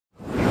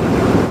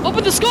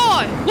in the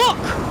sky! Look!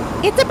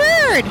 It's a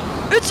bird!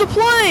 It's a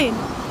plane!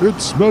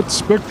 It's Matt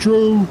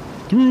Spectro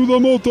through the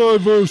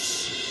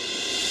multiverse.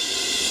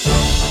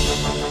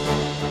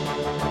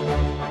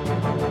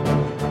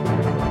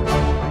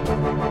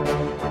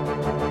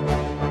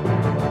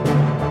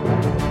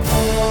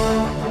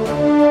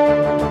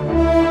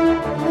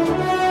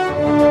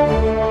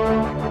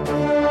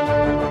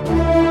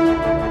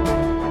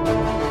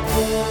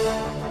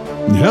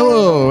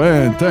 Hello,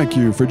 and thank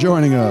you for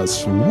joining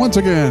us once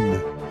again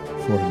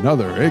for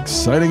another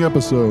exciting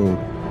episode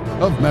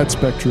of Matt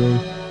Spectro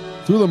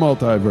through the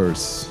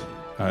multiverse.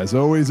 As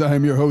always, I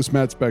am your host,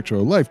 Matt Spectro,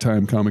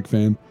 lifetime comic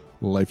fan,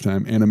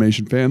 lifetime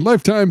animation fan,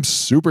 lifetime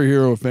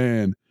superhero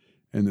fan,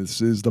 and this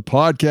is the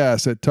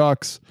podcast that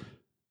talks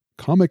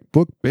comic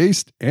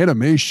book-based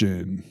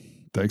animation.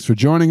 Thanks for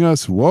joining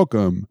us.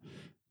 Welcome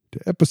to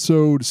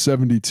episode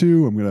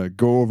 72. I'm going to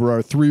go over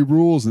our 3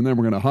 rules, and then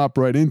we're going to hop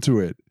right into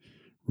it.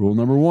 Rule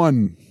number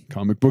 1,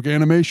 comic book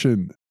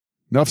animation.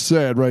 Enough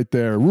said right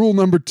there. Rule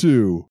number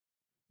 2,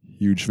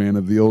 huge fan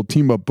of the old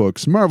team-up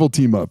books. Marvel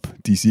Team-Up.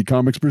 DC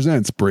Comics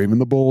presents Brave and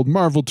the Bold,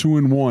 Marvel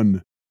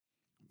 2-in-1.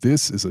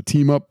 This is a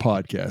team-up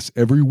podcast.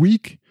 Every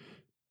week,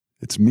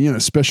 it's me and a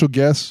special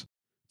guest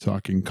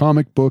talking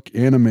comic book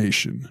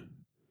animation.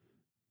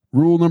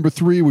 Rule number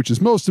 3, which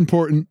is most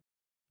important,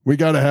 we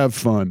got to have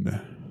fun.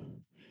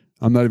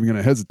 I'm not even going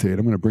to hesitate.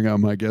 I'm going to bring out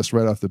my guest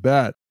right off the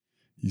bat.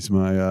 He's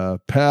my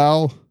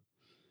pal.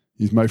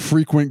 He's my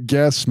frequent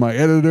guest, my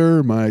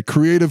editor, my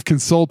creative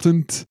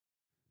consultant,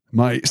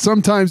 my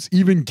sometimes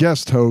even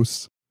guest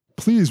host.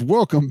 Please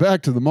welcome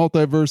back to the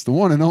multiverse, the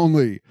one and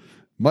only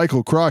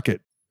Michael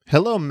Crockett.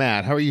 Hello,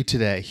 Matt. How are you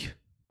today?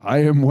 I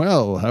am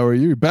well. How are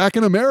you? Back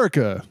in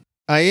America.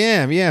 I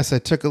am, yes. I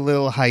took a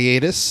little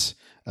hiatus,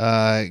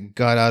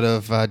 got out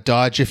of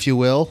Dodge, if you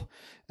will,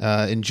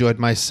 enjoyed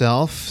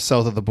myself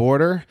south of the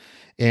border,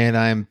 and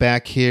I'm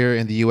back here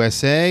in the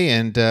USA,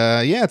 and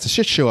it's a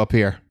shit show up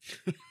here.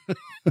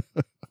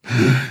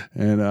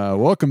 And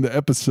welcome to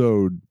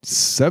episode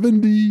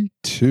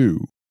 72.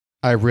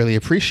 I really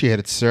appreciate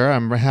it, sir.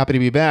 I'm happy to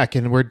be back,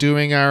 and we're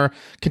doing our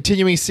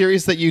continuing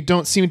series that you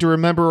don't seem to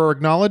remember or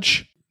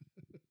acknowledge.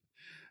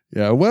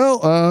 Yeah,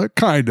 well,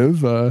 kind of.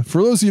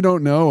 For those of you who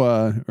don't know,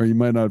 or you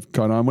might not have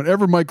caught on,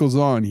 whenever Michael's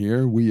on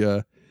here,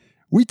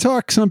 we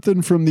talk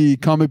something from the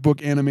comic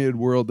book animated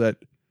world that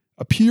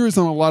appears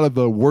on a lot of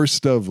the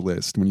worst of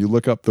list. When you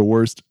look up the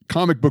worst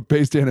comic book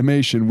based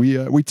animation,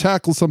 we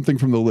tackle something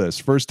from the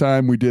list. First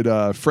time we did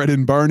Fred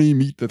and Barney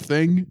Meet the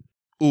Thing,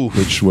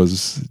 which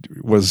was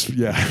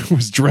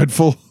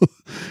dreadful.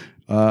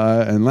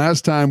 And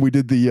last time we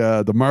did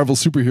the Marvel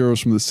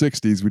superheroes from the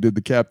 60s. We did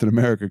the Captain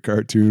America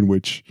cartoon,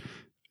 which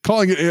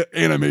calling it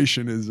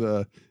animation is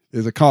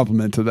a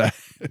compliment to that.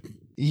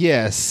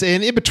 Yes,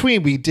 and in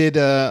between we did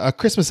a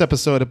Christmas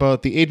episode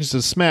about the Agents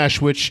of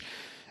Smash, which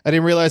I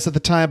didn't realize at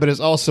the time, but is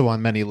also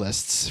on many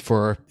lists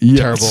for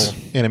terrible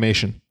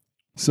animation.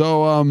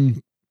 So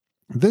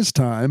this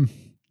time,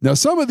 now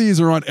some of these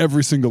are on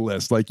every single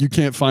list. Like you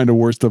can't find a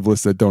worst of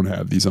list that don't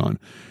have these on.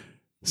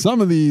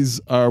 Some of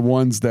these are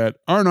ones that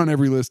aren't on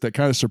every list that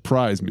kind of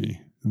surprise me.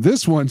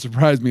 This one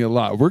surprised me a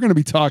lot. We're going to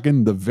be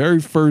talking the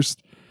very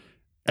first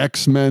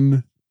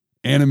X-Men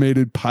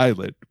animated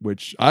pilot,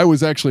 which I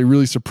was actually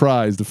really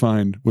surprised to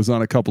find was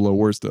on a couple of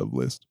worst of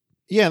lists.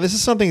 Yeah, this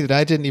is something that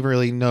I didn't even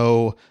really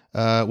know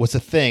was a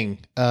thing.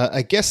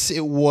 I guess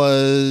it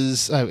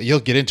was,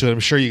 you'll get into it. I'm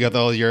sure you got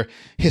all your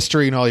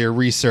history and all your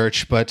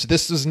research, but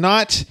this was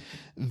not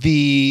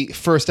the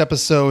first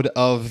episode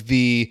of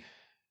the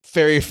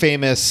very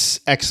famous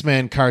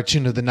X-Men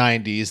cartoon of the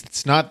 90s.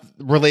 It's not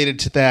related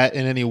to that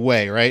in any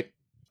way, right?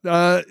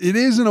 It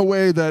is in a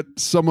way that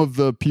some of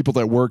the people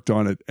that worked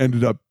on it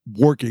ended up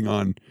working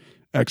on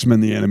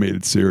X-Men the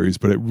animated series,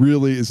 but it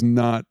really is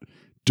not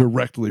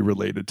directly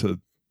related to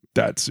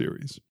that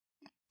series.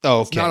 Oh,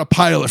 okay. It's not a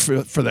pilot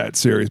for that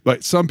series,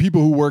 but some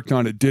people who worked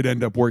on it did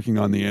end up working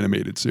on the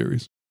animated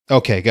series.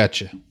 Okay,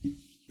 gotcha.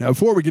 Now,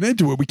 before we get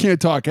into it, we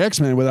can't talk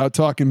X-Men without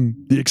talking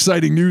the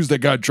exciting news that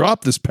got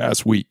dropped this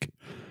past week.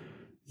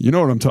 You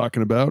know what I'm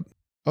talking about.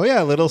 Oh,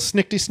 yeah, a little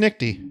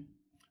snickety.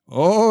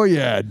 Oh,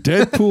 yeah,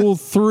 Deadpool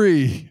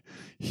 3.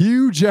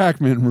 Hugh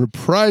Jackman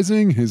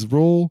reprising his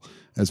role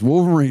as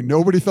Wolverine.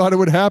 Nobody thought it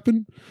would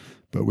happen,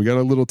 but we got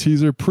a little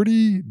teaser.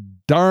 Pretty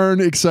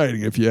darn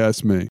exciting, if you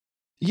ask me.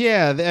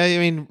 Yeah, I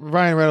mean,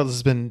 Ryan Reynolds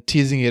has been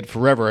teasing it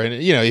forever,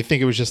 and you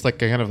think it was just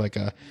like a kind of like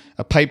a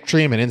pipe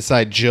dream, an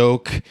inside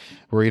joke,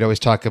 where he'd always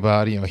talk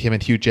about him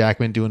and Hugh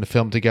Jackman doing a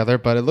film together.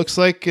 But it looks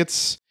like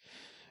it's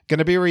going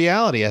to be a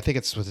reality. I think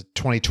it's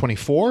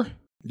 2024.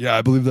 Yeah,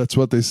 I believe that's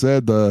what they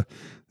said.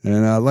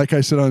 And like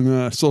I said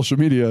on social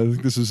media, I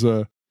think this is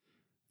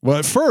well,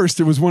 at first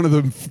it was one of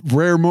the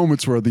rare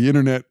moments where the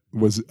internet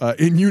was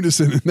in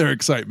unison in their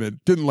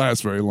excitement. Didn't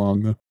last very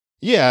long though.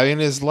 Yeah, I mean,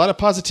 there's a lot of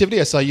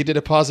positivity. I saw you did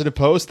a positive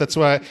post. That's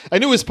why I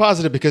knew it was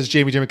positive because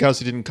Jamie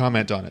Demikowski didn't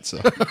comment on it.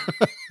 So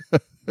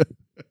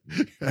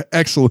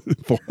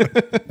excellent point.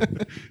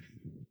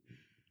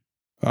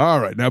 All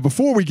right, now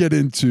before we get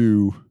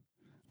into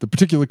the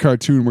particular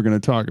cartoon we're going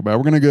to talk about.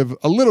 We're going to give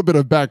a little bit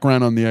of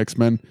background on the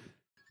X-Men.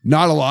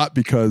 Not a lot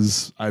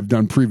because I've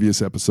done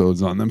previous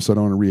episodes on them, so I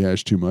don't want to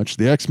rehash too much.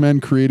 The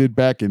X-Men created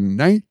back in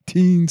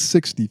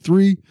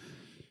 1963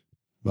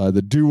 by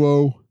the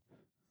duo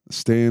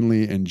Stan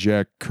Lee and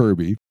Jack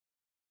Kirby.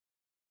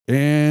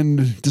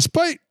 And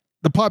despite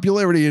the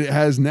popularity it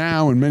has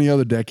now and many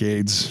other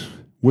decades,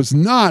 was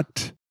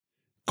not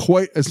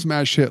quite a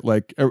smash hit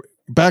like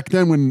back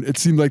then when it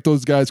seemed like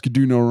those guys could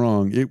do no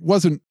wrong. It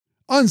wasn't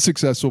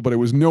unsuccessful, but it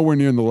was nowhere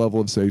near the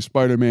level of, say,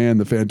 Spider-Man,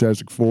 the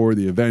Fantastic Four,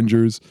 the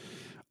Avengers,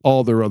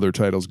 all their other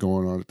titles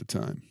going on at the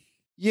time.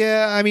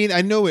 Yeah, I mean,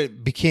 I know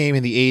it became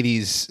in the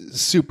 80s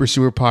super,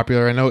 super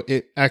popular. I know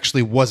it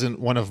actually wasn't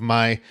one of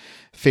my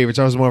favorites.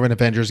 I was more of an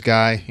Avengers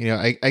guy. You know,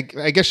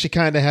 I guess you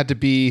kind of had to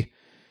be,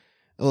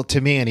 well, to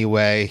me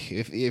anyway,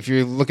 if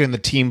you're looking in the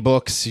team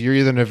books, you're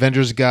either an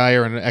Avengers guy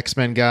or an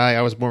X-Men guy.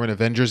 I was more of an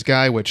Avengers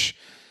guy, which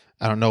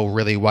I don't know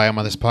really why I'm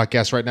on this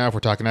podcast right now if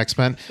we're talking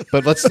X-Men,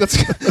 but let's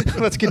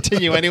let's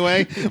continue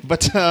anyway.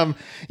 But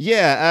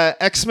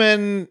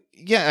X-Men,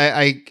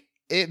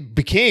 it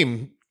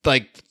became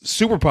like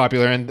super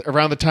popular, and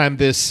around the time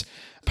this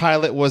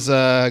pilot was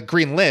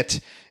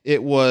greenlit,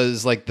 it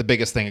was like the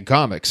biggest thing in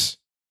comics.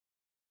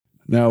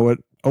 Now, what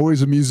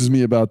always amuses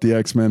me about the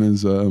X-Men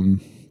is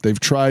they've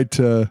tried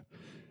to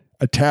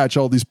attach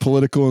all these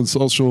political and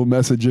social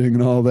messaging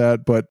and all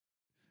that, but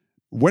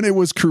when it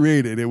was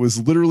created, it was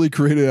literally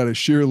created out of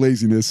sheer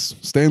laziness.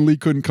 Stan Lee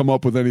couldn't come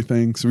up with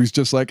anything, so he's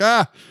just like,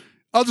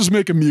 I'll just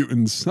make them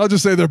mutants. I'll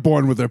just say they're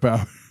born with their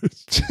powers.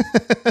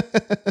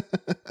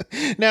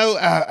 Now,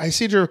 I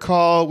seem to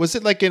recall, was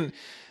it like in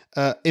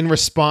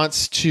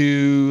response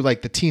to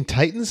like the Teen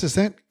Titans? Is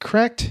that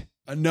correct?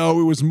 No,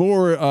 it was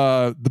more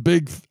the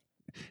big,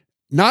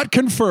 not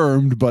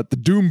confirmed, but the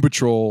Doom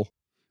Patrol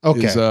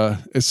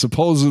is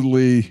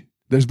supposedly,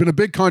 there's been a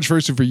big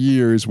controversy for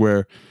years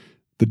where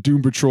the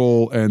Doom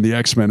Patrol and the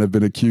X-Men have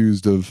been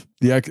accused of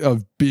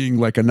being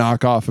like a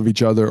knockoff of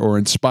each other or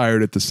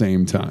inspired at the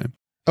same time.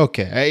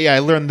 Okay. I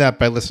learned that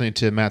by listening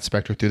to Matt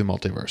Spector Through the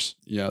Multiverse.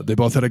 Yeah, they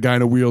both had a guy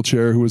in a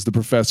wheelchair who was the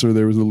professor.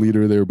 There was the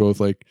leader. They were both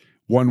like,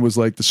 one was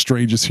like the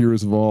strangest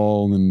heroes of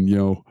all.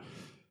 And,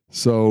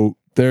 so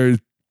they're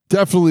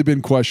definitely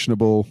been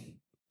questionable.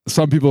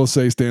 Some people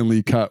say Stan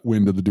Lee caught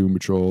wind of the Doom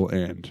Patrol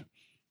and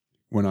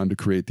went on to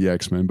create the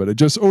X-Men. But it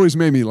just always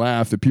made me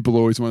laugh that people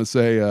always want to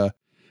say,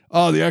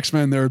 the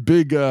X-Men, they're a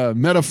big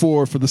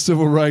metaphor for the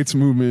civil rights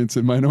movements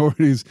and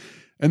minorities.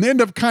 And they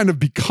end up kind of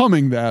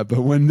becoming that.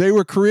 But when they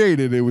were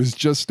created, it was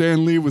just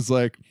Stan Lee was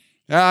like,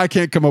 I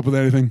can't come up with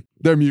anything.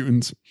 They're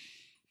mutants.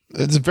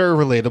 It's very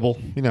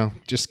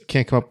relatable. Just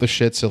can't come up with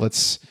shit. So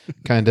let's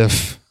kind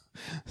of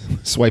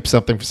swipe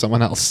something for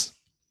someone else.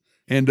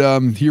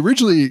 And he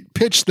originally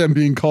pitched them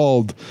being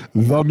called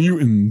The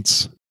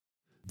Mutants.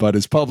 But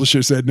his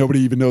publisher said nobody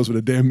even knows what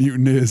a damn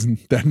mutant is. And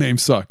that name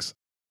sucks.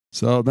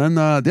 So then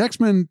the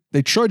X-Men,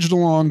 they trudged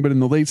along. But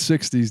in the late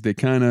 60s, they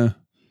kind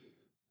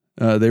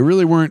of, they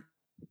really weren't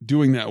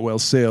doing that well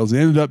sales. They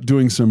ended up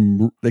doing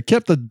they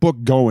kept the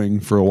book going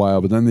for a while,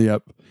 but then they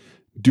up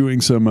doing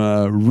some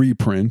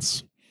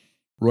reprints.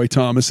 Roy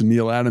Thomas and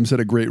Neil Adams had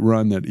a great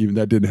run that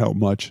didn't help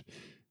much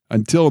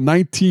until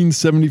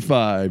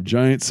 1975,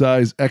 Giant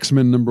Size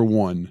X-Men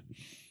 #1,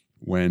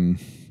 when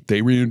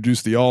they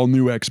reintroduced the all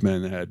new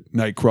X-Men that had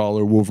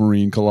Nightcrawler,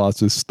 Wolverine,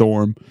 Colossus,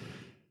 Storm.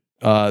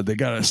 They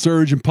got a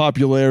surge in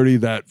popularity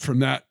that from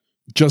that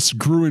just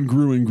grew and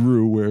grew and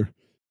grew, where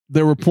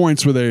there were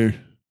points where they,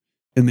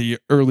 in the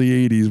early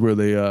 80s, where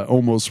they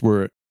almost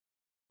were,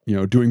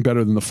 doing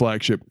better than the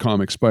flagship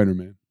comic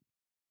Spider-Man.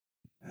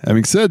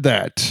 Having said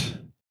that,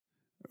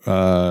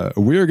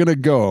 we're going to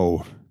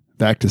go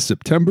back to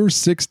September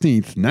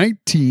 16th,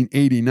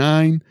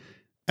 1989,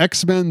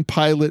 X-Men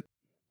pilot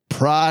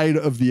Pride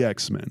of the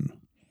X-Men.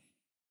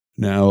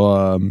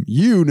 Now,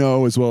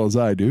 as well as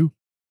I do,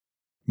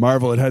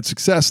 Marvel had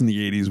success in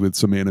the 80s with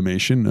some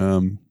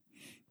animation.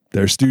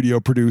 Their studio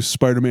produced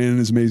Spider-Man and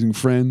His Amazing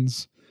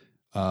Friends,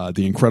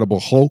 The Incredible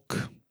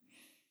Hulk,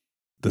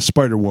 the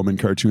Spider-Woman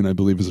cartoon, I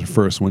believe, is the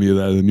first one,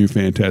 either the New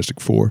Fantastic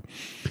Four.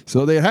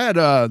 So they had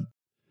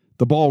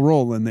the ball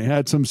rolling. They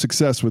had some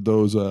success with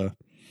those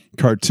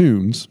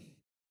cartoons,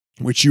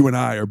 which you and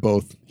I are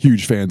both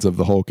huge fans of,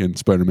 the Hulk and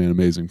Spider-Man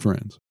Amazing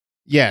Friends.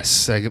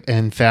 Yes.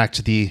 In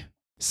fact, the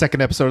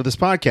second episode of this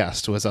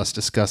podcast was us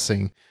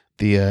discussing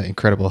the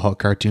Incredible Hulk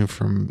cartoon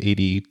from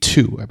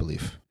 82, I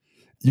believe.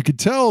 You could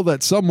tell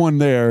that someone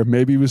there,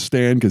 maybe it was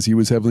Stan, because he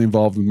was heavily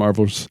involved in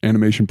Marvel's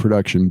animation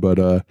production,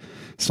 but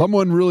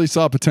someone really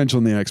saw potential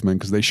in the X-Men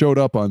because they showed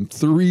up on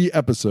 3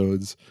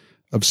 episodes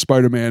of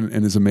Spider-Man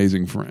and His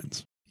Amazing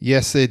Friends.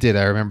 Yes, they did.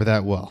 I remember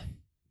that well.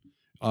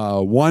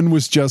 One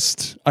was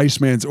just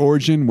Iceman's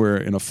origin, where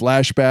in a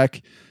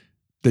flashback,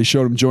 they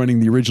showed him joining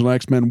the original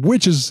X-Men,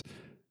 which is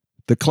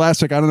the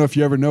classic, I don't know if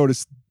you ever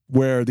noticed,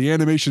 where the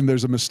animation,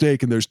 there's a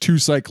mistake and there's 2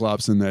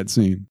 Cyclops in that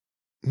scene.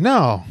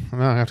 No, I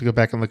have to go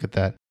back and look at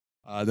that.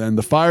 Then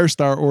the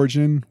Firestar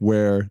origin,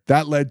 where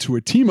that led to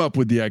a team up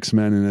with the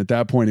X-Men. And at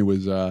that point, it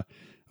was a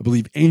I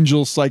believe,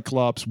 Angel,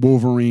 Cyclops,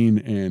 Wolverine,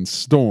 and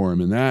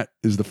Storm. And that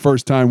is the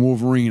first time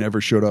Wolverine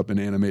ever showed up in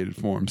animated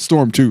form.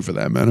 Storm, too, for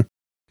that matter.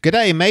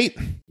 G'day, mate.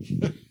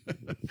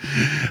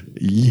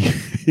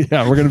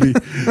 Yeah, we're going to be...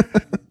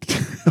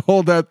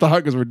 hold that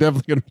thought because we're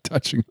definitely going to be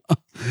touching on.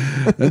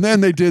 And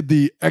then they did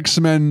the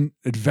X-Men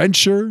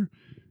Adventure,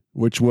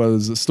 which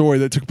was a story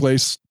that took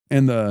place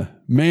in the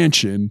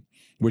mansion,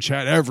 which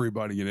had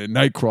everybody in it.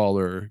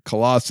 Nightcrawler,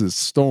 Colossus,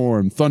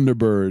 Storm,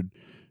 Thunderbird,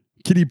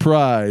 Kitty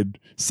Pryde,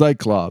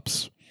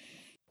 Cyclops.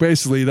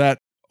 Basically, that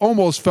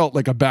almost felt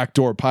like a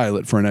backdoor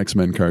pilot for an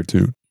X-Men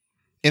cartoon.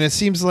 And it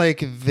seems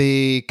like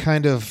they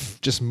kind of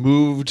just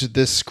moved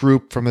this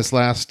group from this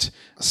last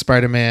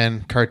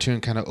Spider-Man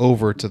cartoon kind of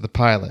over to the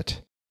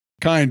pilot.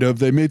 Kind of.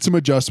 They made some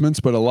adjustments,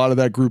 but a lot of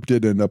that group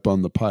did end up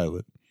on the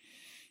pilot.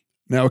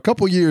 Now, a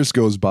couple years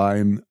goes by,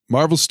 and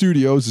Marvel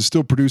Studios is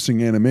still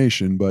producing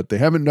animation, but they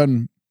haven't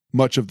done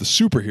much of the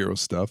superhero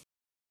stuff.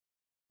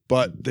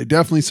 But they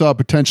definitely saw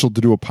potential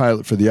to do a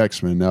pilot for the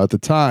X-Men. Now, at the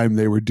time,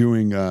 they were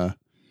doing, it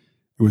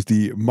was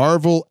the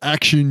Marvel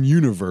Action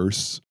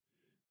Universe.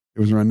 It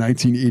was around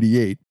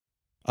 1988.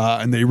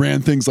 And they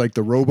ran things like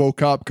the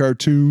RoboCop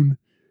cartoon,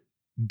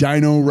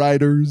 Dino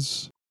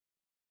Riders,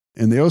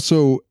 and they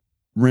also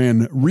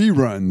ran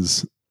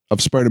reruns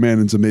of Spider-Man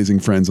and His Amazing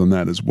Friends on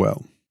that as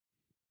well.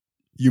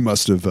 You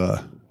must have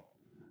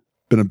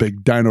been a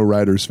big Dino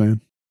Riders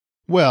fan.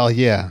 Well,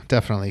 yeah,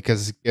 definitely,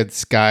 because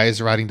it's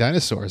guys riding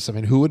dinosaurs. I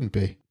mean, who wouldn't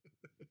be?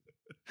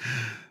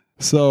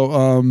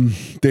 So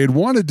they had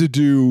wanted to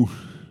do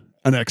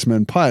an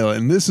X-Men pilot,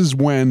 and this is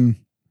when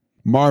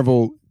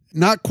Marvel,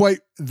 not quite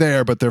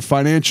there, but their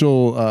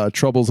financial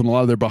troubles and a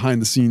lot of their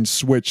behind-the-scenes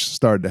switch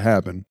started to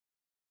happen.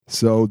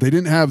 So they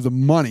didn't have the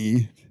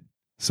money.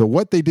 So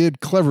what they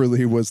did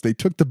cleverly was they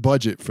took the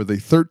budget for the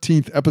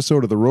 13th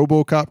episode of the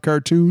RoboCop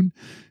cartoon,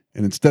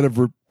 and instead of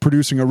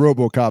producing a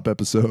RoboCop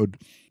episode,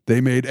 they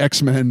made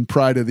X-Men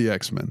Pride of the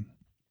X-Men.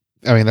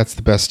 I mean, that's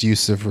the best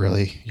use of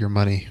really your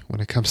money when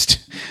it comes to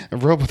the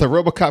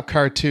RoboCop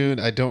cartoon.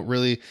 I don't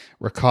really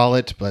recall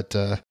it, but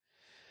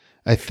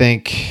I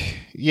think,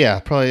 yeah,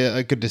 probably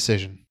a good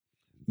decision.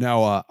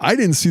 Now, I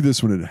didn't see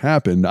this when it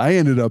happened. I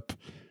ended up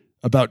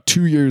about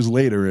 2 years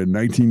later in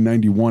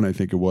 1991, I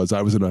think it was.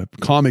 I was at a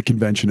comic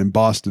convention in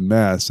Boston,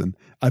 Mass, and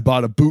I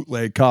bought a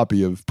bootleg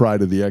copy of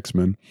Pride of the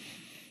X-Men.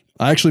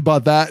 I actually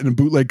bought that and a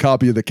bootleg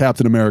copy of the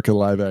Captain America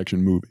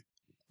live-action movie.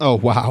 Oh,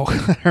 wow.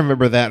 I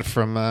remember that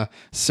from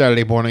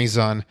Saturday mornings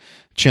on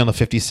Channel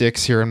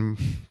 56 here in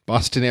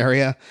Boston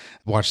area.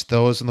 Watched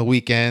those on the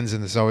weekends,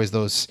 and there's always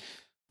those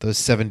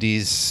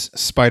 70s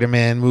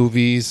Spider-Man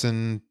movies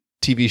and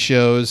TV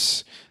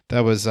shows.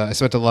 That was, I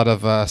spent a lot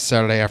of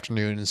Saturday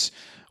afternoons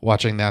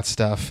watching that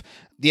stuff.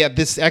 Yeah,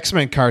 this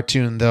X-Men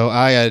cartoon, though,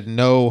 I had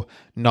no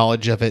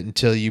knowledge of it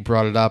until you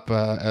brought it up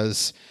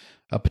as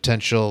a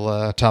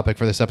potential topic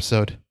for this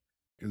episode.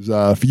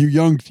 Because for you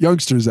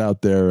youngsters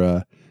out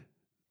there,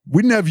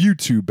 we didn't have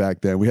YouTube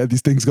back then. We had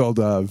these things called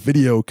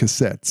video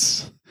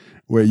cassettes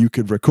where you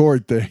could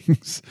record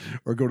things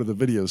or go to the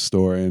video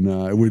store. And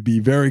it would be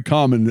very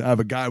common to have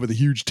a guy with a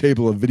huge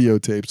table of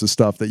videotapes of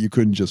stuff that you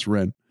couldn't just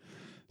rent.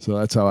 So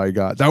that's how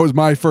that was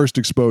my first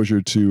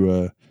exposure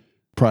to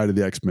Pride of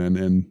the X-Men.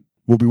 And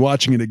we'll be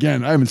watching it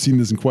again. I haven't seen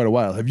this in quite a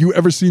while. Have you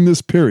ever seen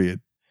this, period?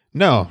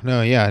 No,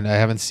 yeah, I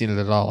haven't seen it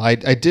at all. I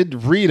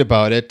did read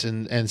about it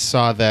and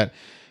saw that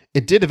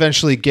it did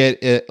eventually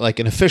get it like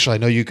an official. I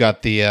know you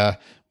got the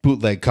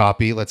bootleg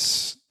copy.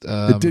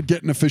 It did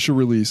get an official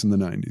release in the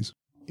 90s.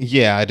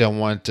 Yeah, I don't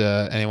want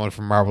anyone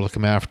from Marvel to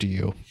come after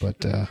you,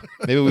 but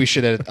maybe we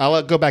should edit.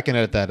 I'll go back and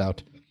edit that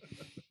out.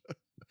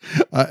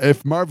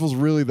 If Marvel's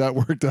really that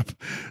worked up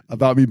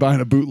about me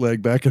buying a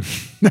bootleg back in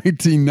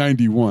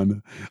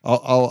 1991,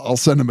 I'll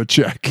send them a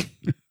check.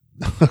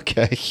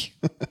 Okay.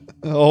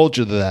 I'll hold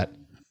you to that.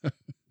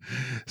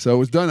 So it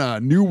was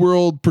done New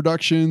World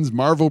Productions,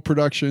 Marvel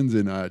Productions,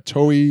 and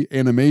Toei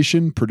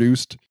Animation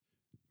produced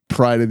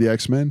Pride of the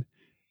X-Men.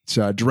 It's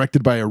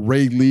directed by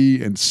Ray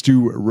Lee and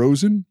Stu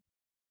Rosen.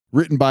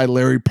 Written by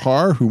Larry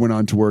Parr, who went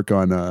on to work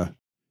on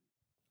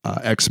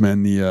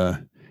X-Men,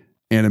 the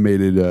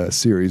animated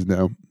series.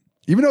 Now,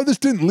 even though this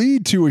didn't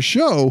lead to a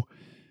show,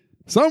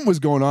 something was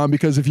going on,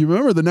 because if you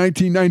remember, the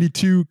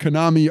 1992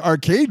 Konami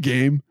arcade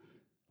game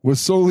was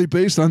solely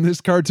based on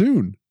this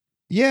cartoon.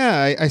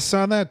 Yeah, I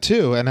saw that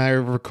too, and I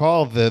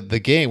recall the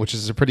game, which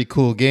is a pretty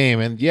cool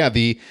game. And yeah,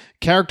 the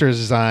character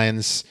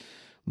designs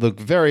look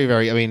very,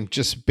 very, I mean,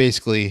 just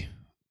basically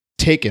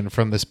taken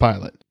from this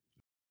pilot.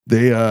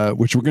 They,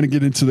 which we're going to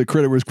get into the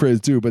credit where it's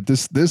credit too, but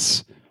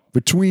this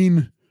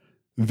between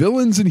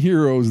villains and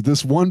heroes,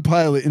 this one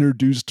pilot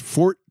introduced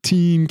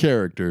 14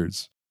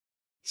 characters.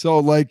 So,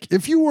 like,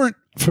 if you weren't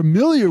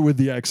familiar with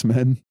the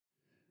X-Men,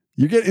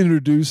 you get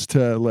introduced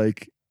to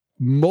like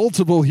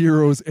multiple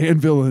heroes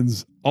and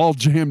villains all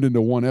jammed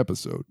into one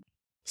episode.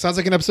 Sounds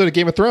like an episode of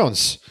Game of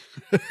Thrones.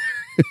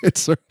 It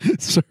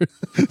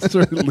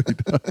certainly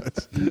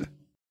does.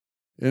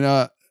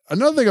 And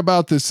another thing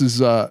about this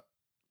is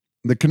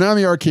the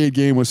Konami arcade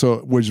game which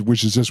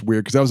is just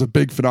weird, because that was a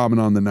big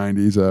phenomenon in the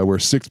 90s where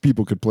 6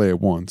 people could play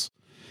at once.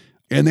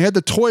 And they had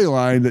the toy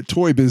line that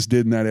Toy Biz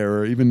did in that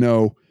era, even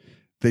though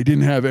they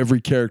didn't have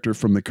every character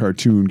from the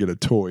cartoon get a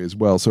toy as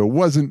well. So it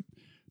wasn't,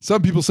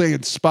 some people say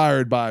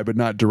inspired by, but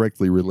not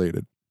directly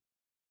related.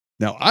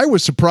 Now, I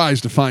was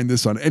surprised to find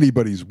this on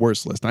anybody's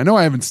worst list. I know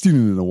I haven't seen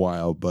it in a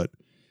while, but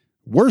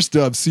worst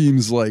of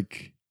seems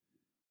like,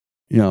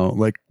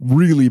 like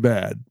really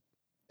bad.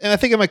 And I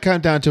think it might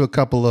come down to a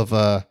couple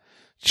of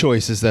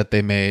choices that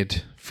they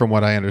made, from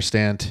what I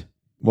understand.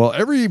 Well,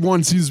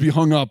 everyone seems to be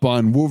hung up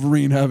on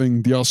Wolverine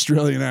having the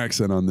Australian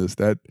accent on this.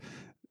 That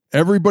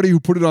everybody who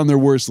put it on their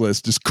worst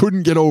list just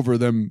couldn't get over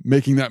them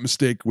making that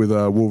mistake with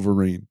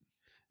Wolverine.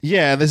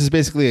 Yeah, this is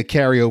basically a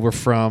carryover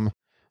from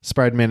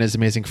Spider-Man and His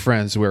Amazing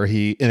Friends, where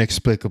he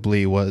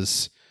inexplicably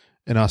was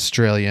an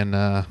Australian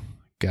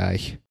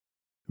guy.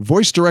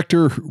 Voice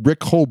director Rick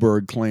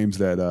Holberg claims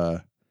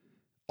that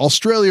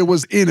Australia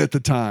was in at the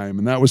time,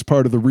 and that was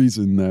part of the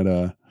reason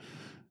that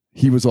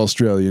he was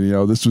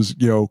Australian. This was,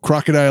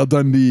 Crocodile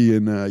Dundee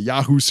and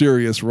Yahoo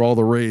Serious were all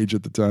the rage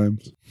at the time.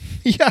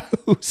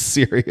 Yahoo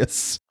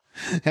Serious.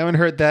 Haven't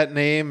heard that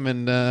name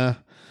in, how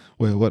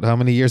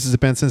many years has it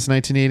been since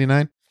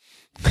 1989?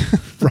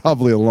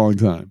 Probably a long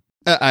time.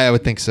 I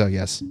would think so,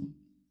 yes.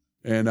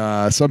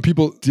 And some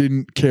people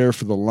didn't care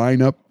for the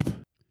lineup.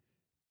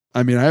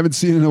 I mean, I haven't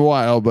seen it in a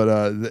while,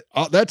 but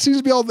that seems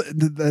to be all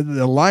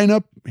the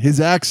lineup, his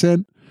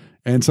accent,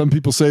 and some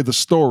people say the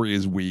story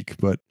is weak.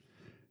 But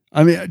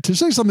I mean, to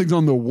say something's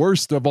on the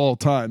worst of all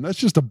time, that's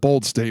just a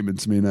bold statement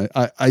to me. And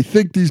I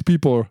think these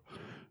people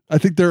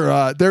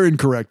they're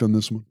incorrect on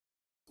this one.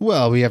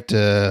 Well, we have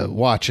to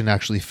watch and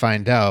actually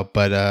find out,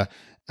 but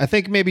I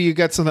think maybe you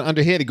got something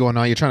underhanded going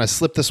on. You're trying to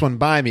slip this one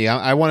by me.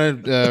 I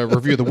want to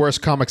review the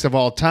worst comics of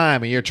all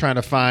time, and you're trying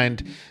to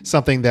find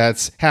something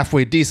that's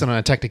halfway decent on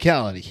a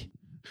technicality.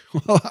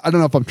 Well, I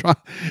don't know if I'm trying.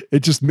 It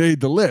just made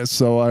the list,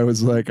 so I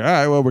was like, all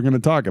right, well, we're going to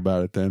talk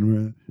about it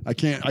then. I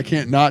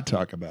can't not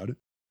talk about it.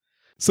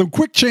 Some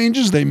quick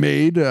changes they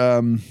made.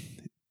 By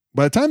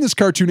the time this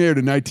cartoon aired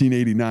in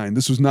 1989,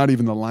 this was not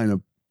even the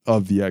lineup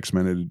of the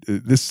X-Men.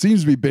 This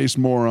seems to be based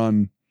more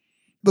on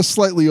the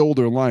slightly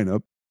older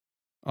lineup.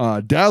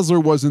 Dazzler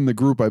was in the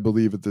group, I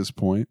believe, at this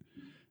point,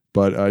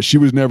 but she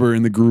was never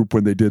in the group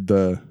when they had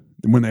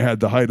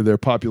the height of their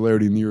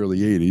popularity in the early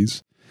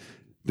 80s.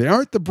 They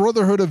aren't the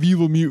Brotherhood of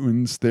Evil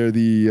Mutants. They're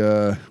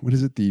the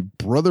the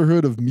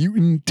Brotherhood of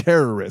Mutant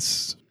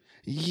Terrorists.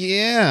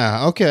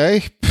 Yeah,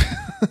 okay.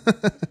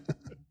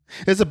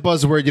 It's a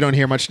buzzword you don't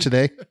hear much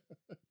today.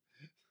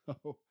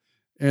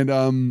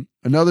 And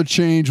another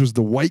change was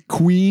the White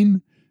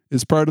Queen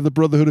is part of the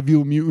Brotherhood of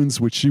Evil Mutants,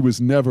 which she was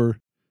never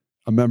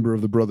a member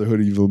of the Brotherhood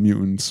of Evil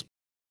Mutants.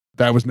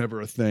 That was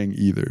never a thing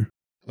either.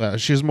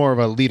 She was more of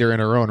a leader in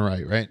her own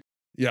right?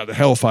 Yeah, the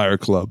Hellfire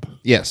Club.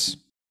 Yes.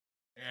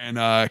 And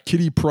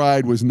Kitty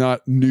Pryde was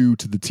not new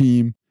to the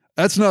team.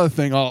 That's another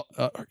thing.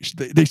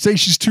 They say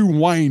she's too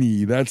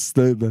whiny. That's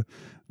the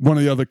one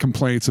of the other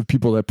complaints of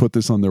people that put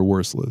this on their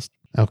worst list.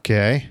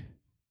 Okay.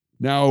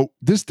 Now,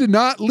 this did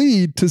not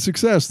lead to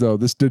success, though.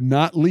 This did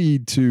not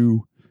lead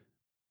to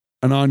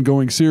an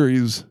ongoing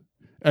series.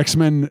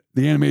 X-Men,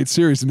 the animated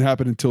series, didn't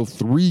happen until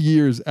 3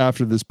 years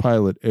after this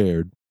pilot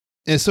aired.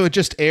 And so it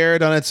just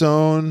aired on its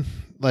own,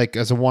 like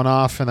as a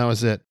one-off, and that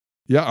was it.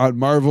 Yeah,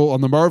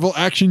 on the Marvel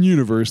Action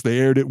Universe, they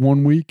aired it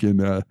 1 week,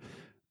 and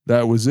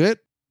that was it.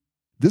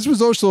 This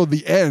was also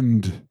the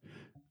end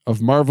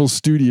of Marvel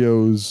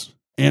Studios'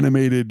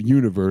 animated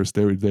universe.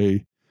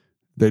 They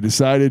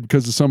decided,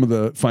 because of some of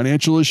the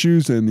financial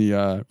issues and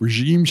the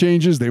regime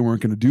changes, they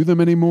weren't going to do them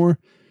anymore.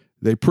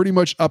 They pretty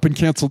much up and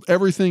canceled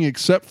everything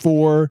except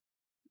for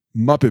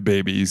Muppet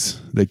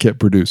Babies they kept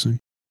producing.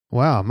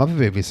 Wow, Muppet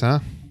Babies, huh?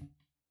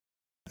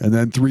 And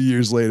then 3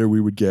 years later, we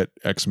would get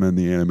X-Men,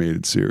 the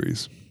animated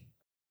series.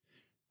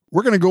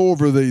 We're going to go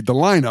over the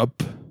lineup.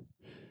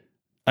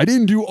 I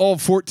didn't do all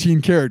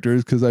 14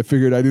 characters because I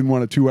figured I didn't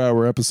want a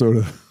 2-hour episode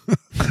of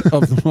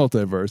the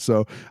multiverse.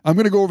 So I'm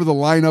going to go over the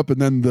lineup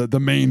and then the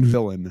main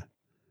villain.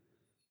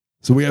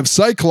 So we have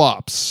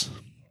Cyclops,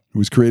 who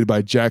was created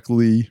by Jack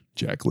Kirby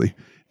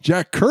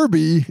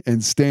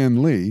and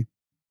Stan Lee.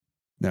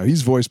 Now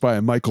he's voiced by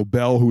a Michael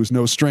Bell, who is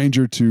no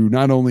stranger to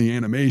not only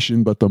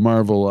animation, but the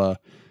Marvel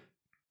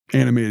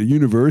animated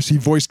universe. He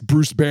voiced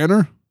Bruce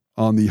Banner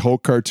on the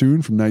Hulk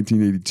cartoon from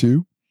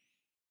 1982.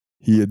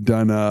 He had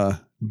done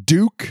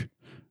Duke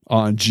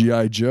on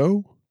G.I.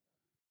 Joe.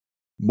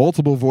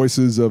 Multiple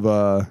voices of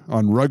on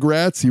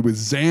Rugrats. He was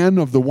Zan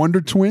of the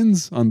Wonder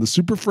Twins on the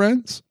Super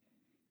Friends.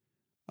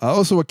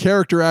 Also a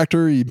character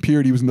actor. He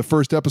was in the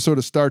first episode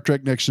of Star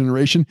Trek Next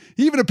Generation.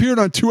 He even appeared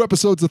on 2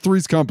 episodes of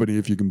Three's Company,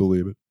 if you can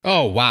believe it.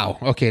 Oh, wow.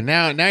 Okay,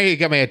 now you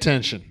got my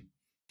attention.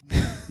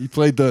 He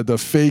played the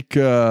fake,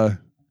 I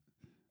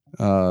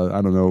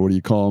don't know, what do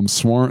you call him?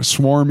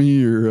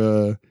 Swarmy,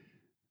 or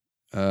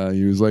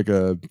he was like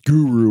a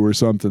guru or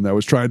something that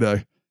was trying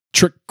to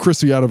trick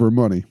Chrissy out of her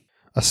money.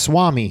 A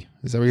Swami.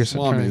 Is that what you're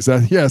saying? Swami. Is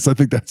that? Yes, I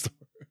think that's the word.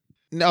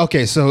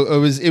 Okay, so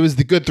it was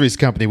the Good Three's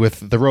Company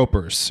with the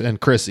Ropers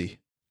and Chrissy.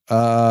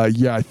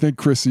 Yeah, I think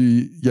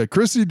Chrissy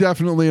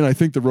definitely, and I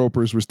think the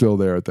Ropers were still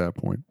there at that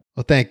point.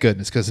 Well, thank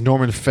goodness, because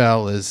Norman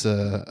Fell is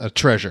a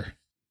treasure.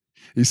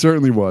 He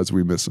certainly was.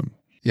 We miss him.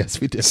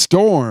 Yes, we did.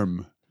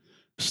 Storm,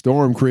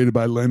 created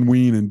by Len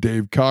Wein and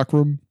Dave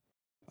Cockrum.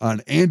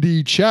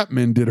 Andy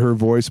Chapman did her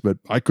voice, but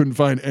I couldn't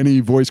find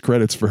any voice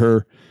credits for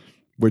her,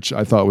 which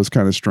I thought was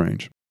kind of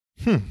strange.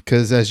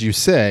 Because as you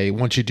say,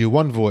 once you do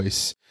one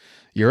voice,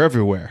 you're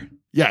everywhere.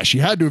 Yeah, she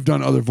had to have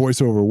done other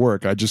voiceover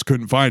work. I just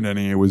couldn't find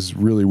any. It was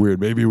really weird.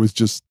 Maybe it was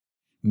just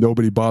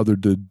nobody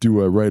bothered to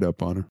do a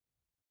write-up on her.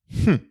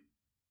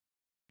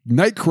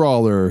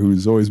 Nightcrawler,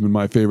 who's always been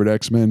my favorite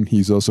X-Men.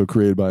 He's also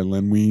created by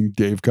Len Wein,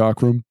 Dave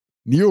Cockrum.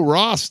 Neil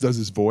Ross does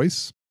his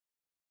voice,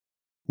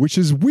 which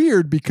is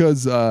weird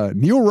because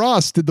Neil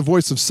Ross did the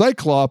voice of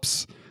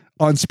Cyclops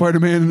on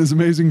Spider-Man and His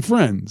Amazing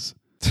Friends.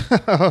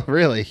 Oh,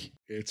 really?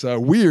 It's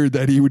weird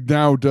that he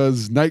now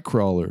does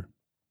Nightcrawler.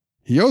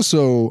 He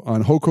also,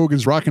 on Hulk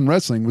Hogan's Rockin'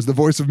 Wrestling, was the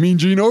voice of Mean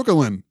Gene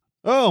Okerlund.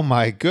 Oh,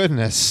 my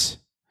goodness.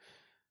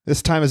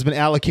 This time has been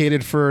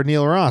allocated for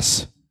Neil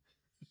Ross.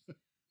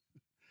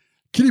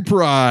 Kitty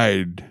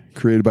Pryde,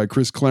 created by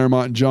Chris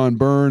Claremont and John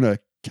Byrne.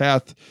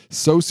 Kath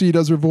Soucie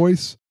does her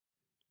voice.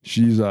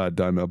 She's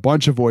done a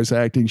bunch of voice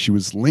acting. She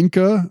was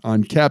Linka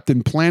on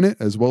Captain Planet,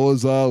 as well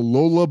as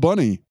Lola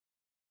Bunny.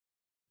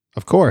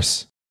 Of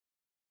course.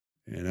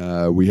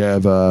 And we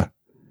have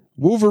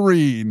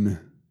Wolverine,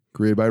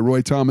 created by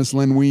Roy Thomas,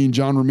 Len Wein,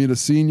 John Romita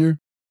Sr.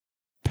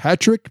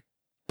 Patrick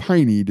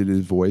Piney did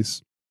his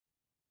voice.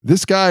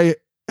 This guy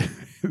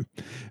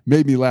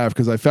made me laugh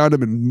because I found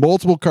him in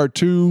multiple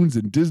cartoons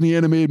and Disney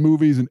animated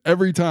movies, and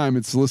every time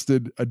it's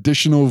listed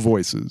additional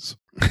voices.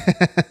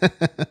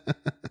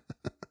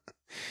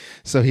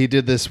 So he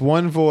did this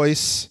one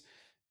voice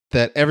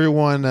that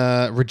everyone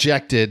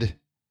rejected,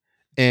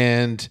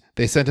 and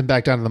they sent him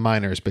back down to the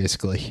minors,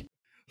 basically.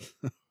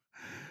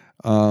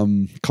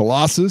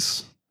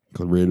 Colossus,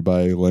 created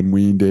by Len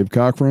Wein, Dave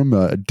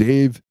Cockrum.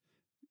 Dave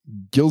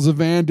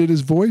Gilzevan did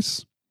his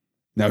voice.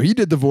 Now, he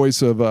did the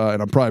voice of,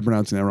 and I'm probably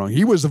pronouncing that wrong,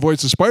 he was the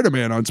voice of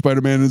Spider-Man on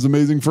Spider-Man and His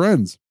Amazing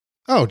Friends.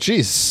 Oh,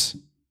 jeez.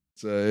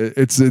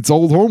 It's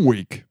Old Home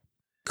Week.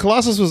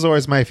 Colossus was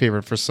always my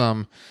favorite for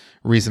some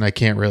reason I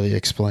can't really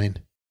explain.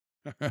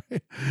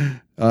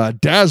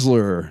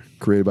 Dazzler,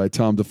 created by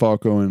Tom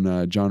DeFalco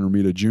and John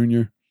Romita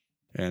Jr.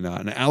 And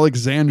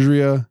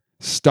Alexandria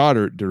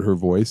Stoddard did her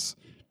voice.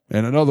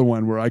 And another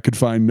one where I could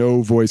find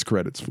no voice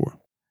credits for.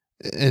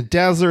 And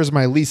Dazzler is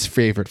my least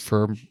favorite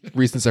for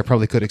reasons I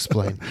probably could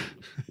explain.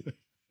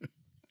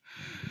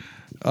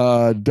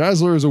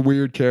 Dazzler is a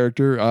weird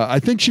character. I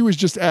think she was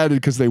just added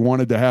because they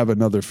wanted to have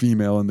another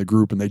female in the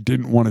group and they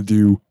didn't want to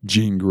do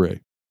Jean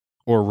Grey.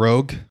 Or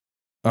Rogue.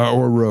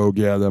 Or Rogue,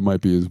 yeah, that might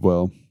be as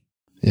well.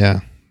 Yeah,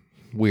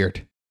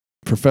 weird.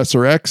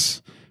 Professor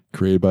X,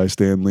 created by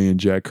Stan Lee and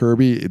Jack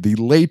Kirby. The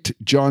late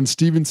John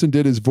Stevenson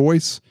did his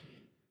voice.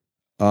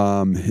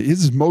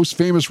 His most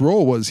famous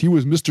role was he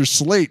was Mr.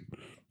 Slate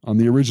on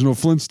the original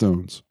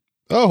Flintstones.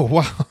 Oh,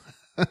 wow.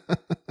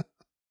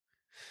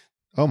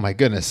 Oh, my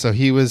goodness. So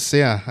he was,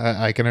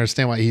 I can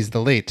understand why he's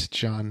the late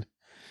John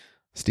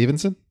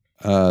Stevenson.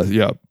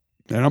 Yeah.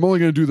 And I'm only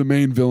going to do the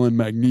main villain,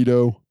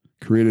 Magneto,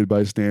 created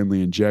by Stan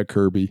Lee and Jack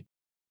Kirby.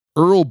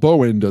 Earl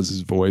Bowen does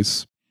his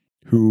voice,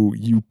 who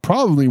you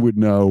probably would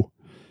know.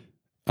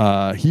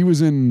 He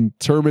was in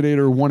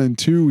Terminator 1 and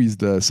 2. He's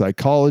the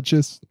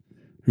psychologist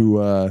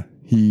who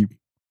he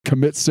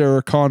commits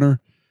Sarah Connor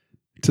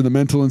to the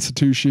mental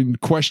institution,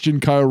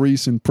 questioned Kyle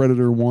Reese in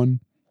Terminator 1.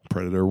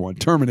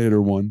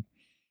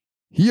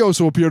 He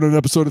also appeared on an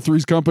episode of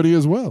Three's Company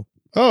as well.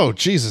 Oh,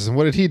 Jesus. And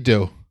what did he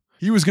do?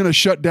 He was going to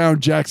shut down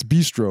Jack's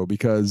Bistro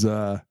because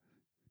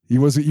he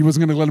wasn't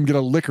going to let him get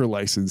a liquor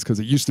license because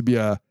it used to be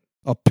a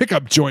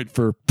pickup joint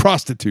for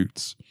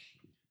prostitutes.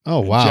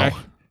 Oh, wow.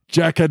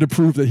 Jack had to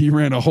prove that he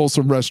ran a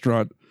wholesome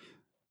restaurant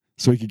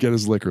so he could get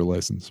his liquor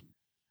license.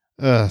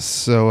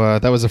 So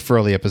that was a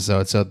Furley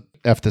episode, so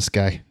F this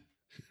guy.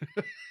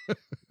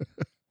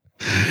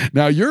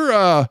 Now,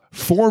 your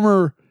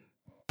former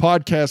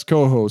podcast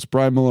co-host,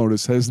 Brian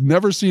Malonis, has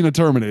never seen a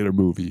Terminator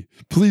movie.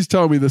 Please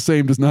tell me the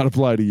same does not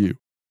apply to you.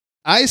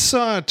 I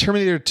saw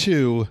Terminator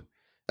 2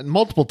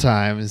 multiple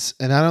times,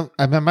 and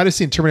I might have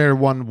seen Terminator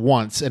 1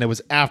 once, and it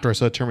was after I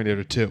saw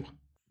Terminator 2.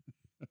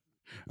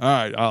 All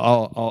right,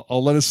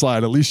 I'll let it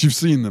slide. At least you've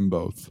seen them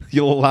both.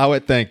 You'll allow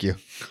it? Thank you.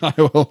 I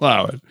will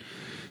allow it.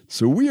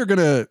 So we're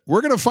gonna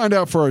find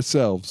out for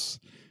ourselves.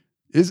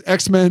 Is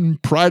X-Men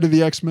Pride of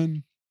the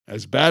X-Men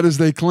as bad as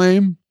they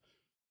claim?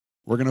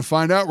 We're gonna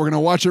find out. We're gonna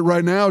watch it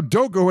right now.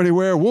 Don't go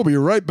anywhere. We'll be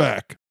right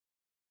back.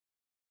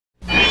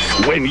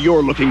 When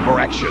you're looking for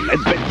action,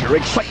 adventure,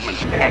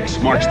 excitement, X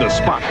marks the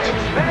spot.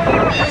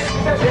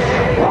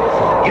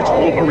 It's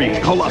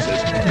Wolverine,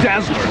 Colossus,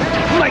 Dazzler,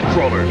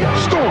 Nightcrawler,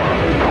 Storm.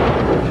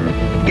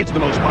 It's the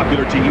most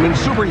popular team in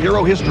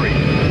superhero history.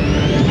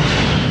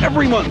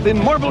 Every month in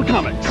Marvel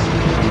Comics.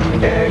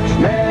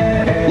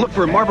 X-Men. Look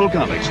for Marvel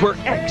Comics where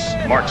X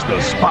marks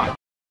the spot.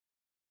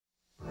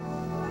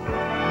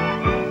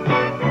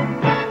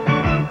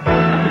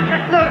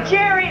 Look,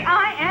 Jerry,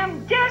 I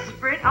am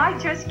desperate. I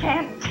just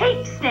can't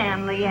take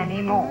Stanley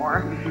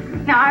anymore.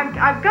 Now,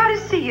 I've got to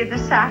see you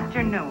this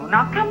afternoon.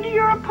 I'll come to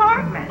your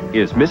apartment.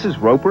 Is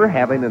Mrs. Roper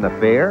having an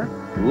affair?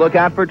 Look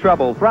out for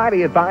trouble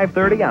Friday at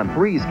 5:30 on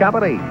Three's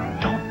Company.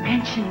 Don't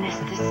mention this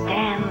to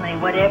Stanley,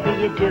 whatever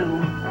you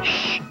do.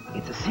 Shh!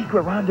 It's a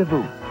secret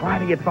rendezvous.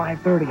 Friday at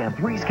 5:30 on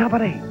Three's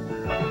Company.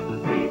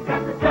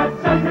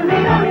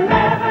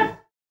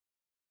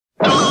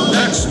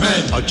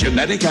 X-Men! A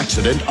genetic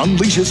accident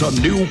unleashes a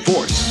new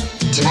force.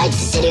 Tonight the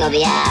city will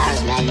be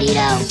ours,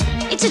 Magneto.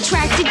 It's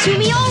attracted to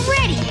me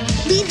already.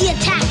 Lead the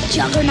attack,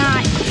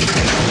 Juggernaut.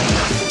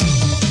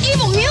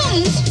 Evil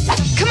mutants?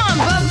 Come on,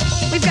 Bub.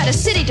 We've got a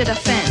city to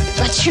defend.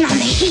 Let's turn on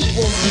the heat,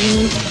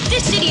 Wolverine.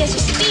 This city has a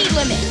speed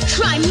limit.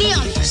 Try me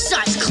on your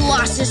size,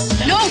 Colossus.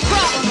 No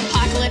problem,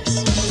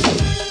 Apocalypse.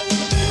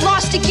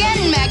 Lost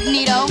again,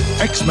 Magneto.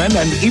 X-Men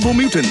and Evil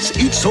Mutants,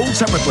 each sold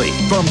separately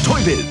from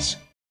Toy Biz.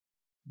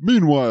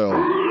 Meanwhile,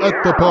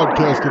 at the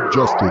Podcast of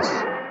Justice.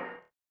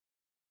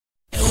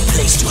 No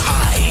place to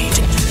hide.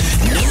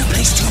 No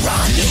place to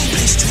run. No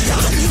place to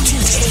run.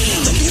 Mutant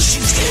Day. The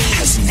Mutant Day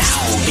has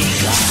now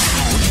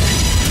begun.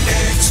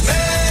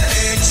 X-Men.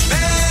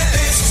 X-Men.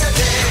 It's the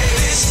day.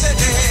 It's the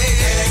day.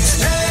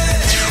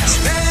 X-Men.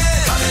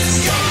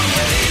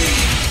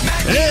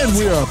 X-Men. And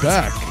we are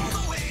back.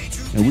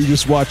 And we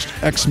just watched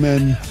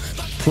X-Men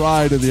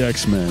Pride of the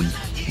X-Men.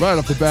 Right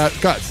off the bat,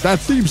 God, that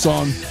theme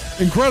song,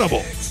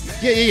 incredible.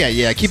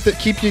 Yeah.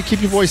 Keep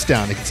your voice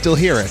down. I can still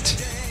hear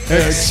it.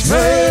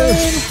 X-Men!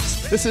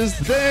 This is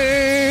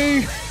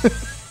they.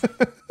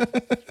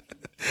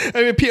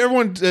 I mean,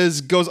 everyone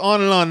goes on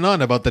and on and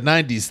on about the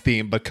 '90s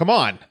theme, but come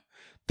on,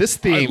 this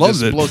theme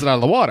just blows it out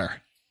of the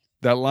water.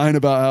 That line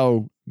about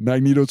how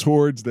Magneto's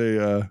hordes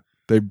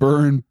they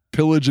burn,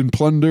 pillage, and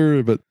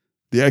plunder, but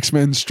the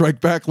X-Men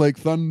strike back like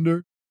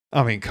thunder.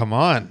 I mean, come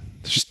on,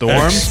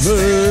 storms.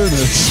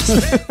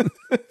 X-Men.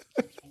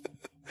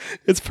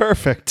 It's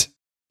perfect.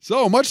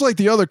 So much like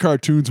the other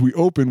cartoons, we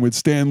open with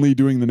Stan Lee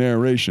doing the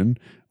narration,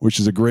 which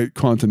is a great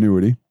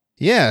continuity.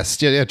 Yes,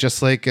 yeah,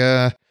 just like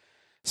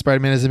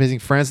Spider-Man, His Amazing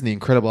Friends, and the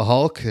Incredible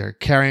Hulk. They're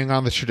carrying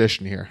on the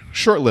tradition here.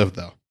 Short-lived,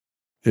 though.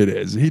 It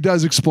is. He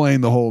does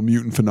explain the whole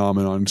mutant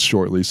phenomenon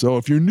shortly. So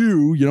if you're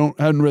new, you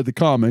haven't read the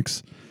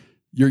comics,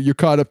 you're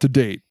caught up to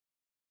date.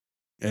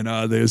 And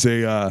there's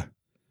a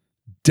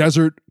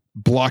desert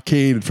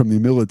blockade from the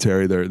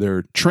military.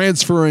 They're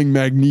transferring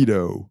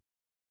Magneto,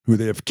 who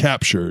they have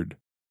captured.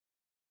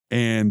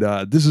 And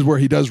this is where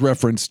he does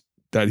reference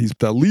that he's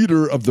the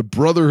leader of the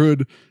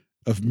Brotherhood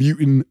of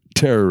Mutant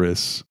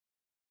Terrorists.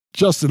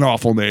 Just an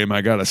awful name,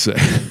 I gotta say.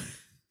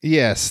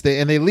 Yes,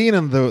 they lean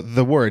on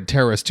the word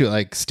terrorist too.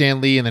 Like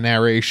Stan Lee in the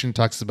narration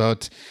talks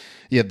about,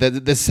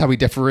 this is how he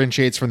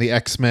differentiates from the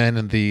X-Men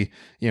and the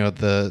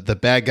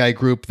bad guy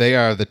group. They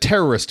are the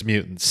terrorist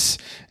mutants,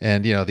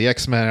 and the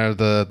X-Men are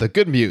the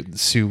good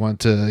mutants who want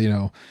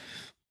to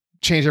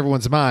change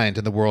everyone's mind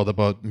in the world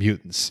about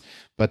mutants.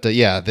 But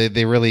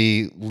they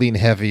really lean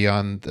heavy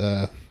on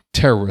the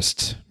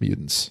terrorist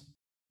mutants.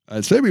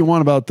 I'd say we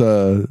want about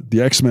the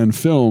X-Men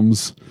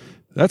films.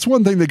 That's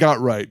one thing they got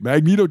right.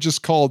 Magneto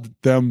just called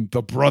them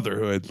the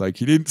Brotherhood. Like,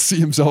 he didn't see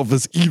himself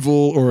as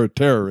evil or a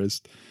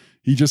terrorist.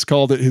 He just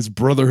called it his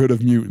Brotherhood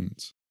of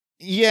Mutants.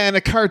 Yeah, in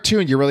a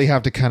cartoon, you really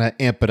have to kind of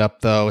amp it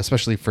up, though,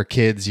 especially for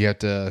kids. You have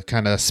to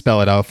kind of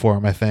spell it out for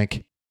them, I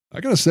think.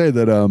 I gotta say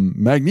that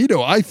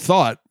Magneto, I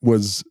thought,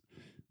 was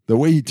the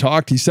way he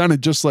talked, he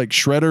sounded just like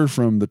Shredder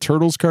from the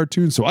Turtles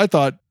cartoon. So I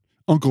thought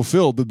Uncle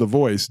Phil did the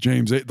voice,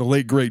 the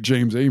late, great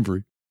James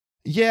Avery.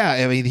 Yeah,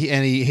 I mean,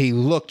 he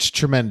looked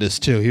tremendous,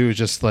 too. He was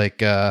just like,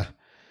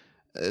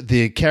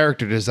 the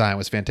character design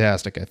was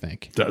fantastic, I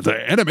think.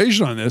 The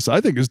animation on this, I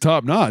think, is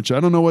top notch.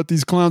 I don't know what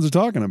these clowns are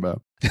talking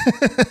about.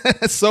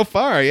 So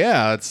far,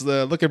 yeah, it's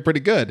looking pretty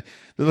good.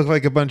 They look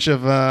like a bunch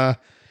of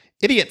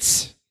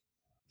idiots.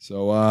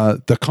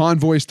 So the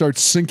convoy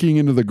starts sinking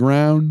into the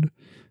ground,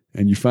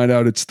 and you find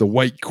out it's the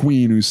White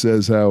Queen who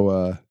says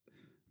how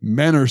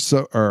men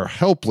are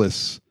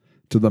helpless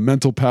to the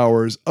mental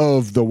powers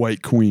of the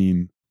White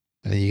Queen.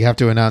 You have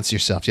to announce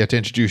yourself. You have to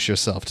introduce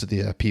yourself to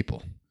the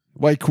people.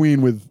 White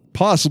Queen with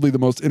possibly the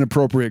most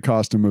inappropriate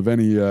costume of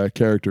any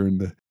character in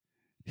the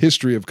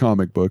history of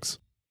comic books.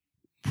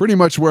 Pretty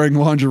much wearing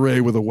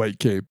lingerie with a white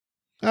cape.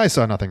 I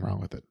saw nothing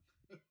wrong with it.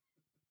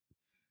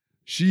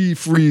 She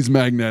frees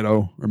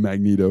Magneto,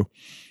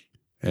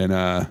 and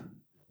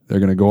they're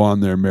going to go on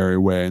their merry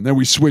way. And then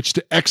we switch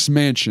to X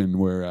Mansion,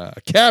 where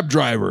a cab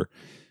driver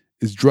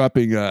is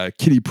dropping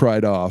Kitty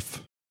Pryde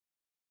off.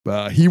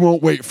 He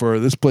won't wait for her.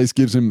 This place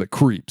gives him the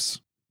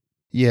creeps.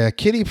 Yeah,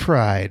 Kitty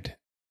Pryde.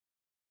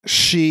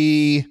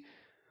 She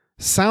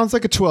sounds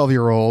like a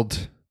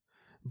 12-year-old,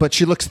 but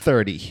she looks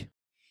 30.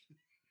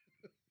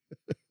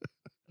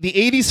 The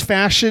 80s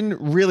fashion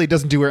really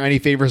doesn't do her any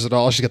favors at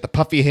all. She's got the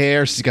puffy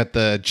hair. She's got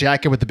the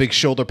jacket with the big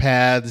shoulder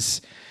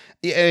pads.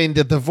 And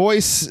the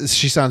voice,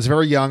 she sounds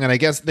very young. And I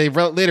guess they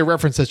later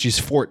reference that she's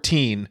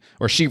 14,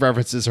 or she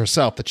references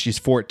herself that she's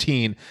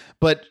 14.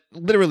 But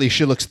literally,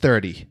 she looks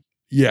 30.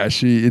 Yeah,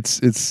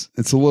 it's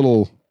a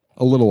little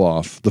a little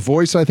off. The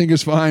voice, I think,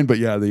 is fine, but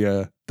yeah,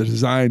 the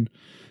design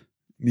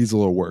needs a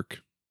little work.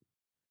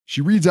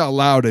 She reads out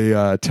loud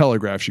a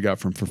telegraph she got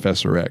from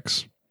Professor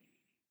X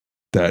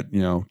that,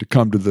 to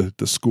come to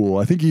the school.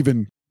 I think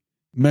even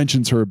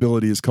mentions her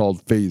ability is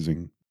called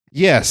phasing.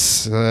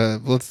 Yes,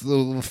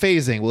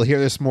 phasing. We'll hear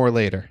this more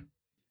later.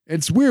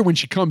 It's weird when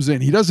she comes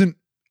in. He doesn't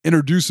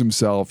introduce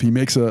himself. He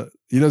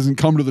doesn't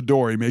come to the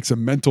door. He makes a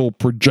mental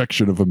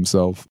projection of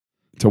himself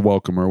to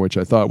welcome her, which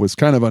I thought was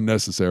kind of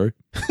unnecessary.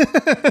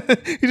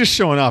 He's just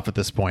showing off at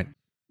this point.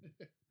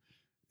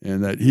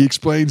 And that he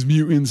explains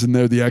mutants and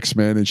they're the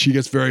X-Men, and she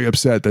gets very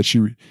upset that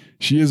she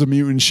is a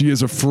mutant, she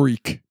is a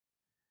freak.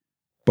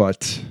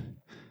 But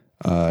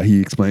he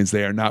explains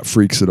they are not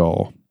freaks at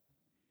all.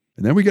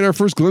 And then we get our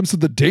first glimpse of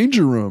the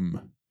Danger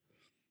Room,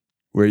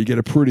 where you get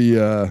a pretty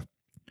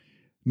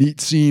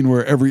neat scene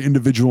where every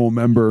individual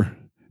member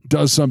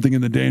does something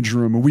in the Danger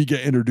Room, and we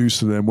get introduced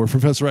to them, where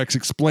Professor X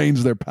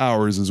explains their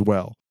powers as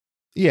well.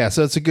 Yeah,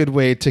 so it's a good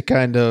way to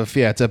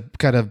it's a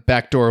kind of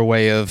backdoor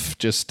way of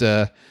just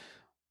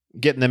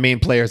getting the main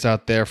players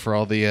out there for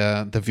all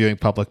the viewing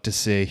public to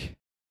see.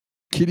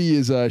 Kitty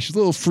is she's a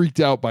little freaked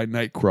out by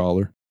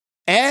Nightcrawler.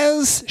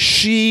 As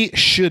she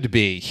should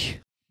be.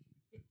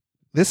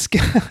 This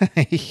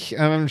guy,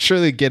 I'm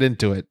sure they get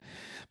into it.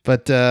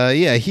 But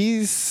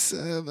he's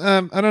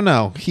I don't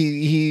know.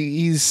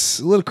 He's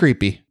a little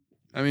creepy.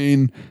 I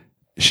mean,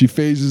 she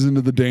phases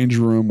into the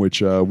Danger Room,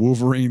 which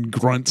Wolverine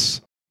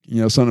grunts,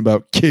 something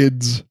about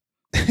kids.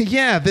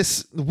 Yeah,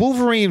 this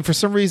Wolverine, for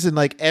some reason,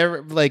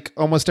 like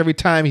almost every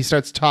time he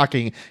starts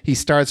talking, he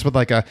starts with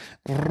like a.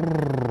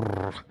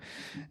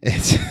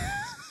 It's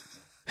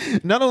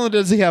not only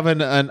does he have an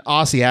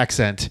Aussie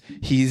accent,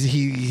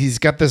 he's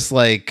got this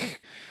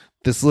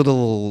this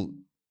little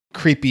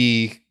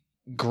creepy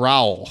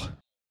growl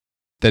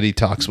that he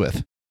talks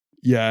with.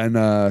 Yeah,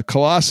 and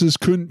Colossus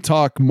couldn't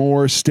talk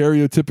more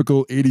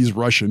stereotypical 80s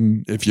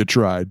Russian if you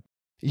tried.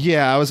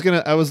 Yeah, I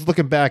was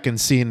looking back and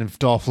seeing if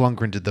Dolph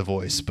Lundgren did the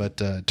voice,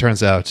 but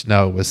turns out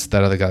no, it was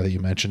that other guy that you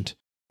mentioned.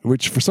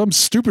 Which, for some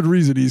stupid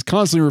reason, he's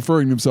constantly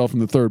referring to himself in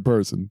the third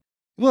person.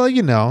 Well,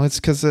 it's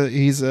because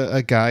he's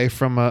a guy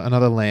from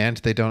another land.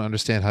 They don't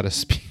understand how to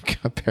speak,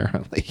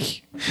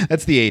 apparently.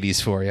 That's the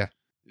 80s for you.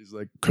 He's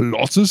like,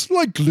 Colossus,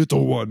 like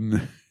little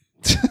one.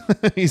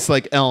 He's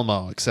like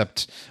Elmo,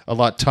 except a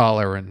lot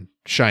taller and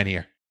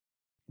shinier.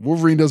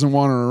 Wolverine doesn't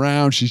want her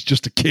around. She's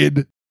just a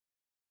kid.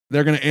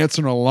 They're going to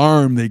answer an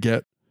alarm they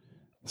get.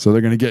 So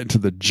they're going to get into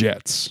the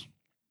jets.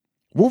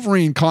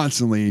 Wolverine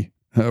constantly,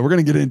 we're going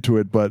to get into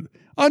it, but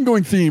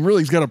ongoing theme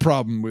really has got a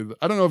problem with,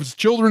 I don't know if it's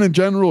children in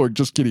general or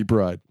just Kitty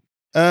Pryde.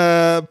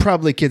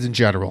 Probably kids in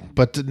general.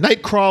 But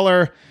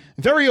Nightcrawler,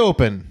 very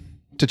open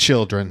to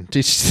children.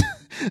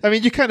 I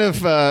mean, you kind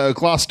of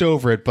glossed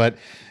over it, but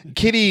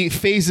Kitty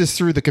phases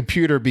through the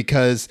computer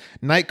because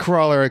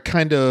Nightcrawler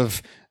kind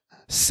of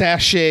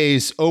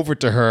sachets over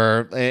to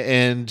her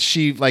and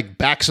she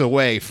backs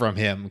away from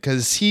him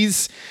because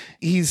he's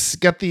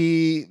got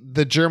the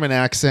German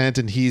accent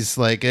and he's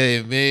like,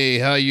 hey, me,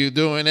 how you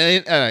doing?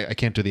 I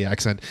can't do the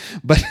accent,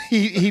 but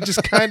he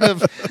just kind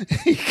of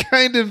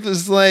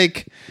is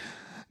like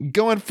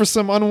going for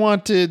some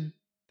unwanted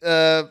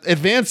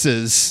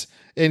advances,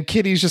 and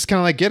Kitty's just kind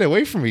of like, get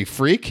away from me,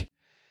 freak.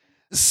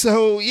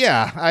 So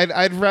yeah,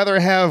 I'd rather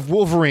have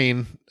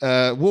Wolverine.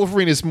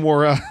 Wolverine is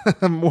more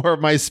more of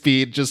my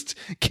speed. Just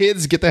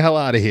kids, get the hell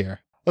out of here.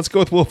 Let's go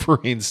with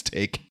Wolverine's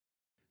take.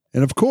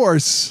 And of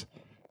course,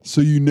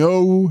 so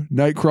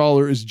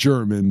Nightcrawler is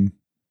German,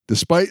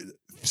 despite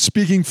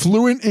speaking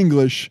fluent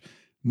English,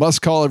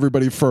 must call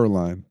everybody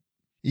Furline.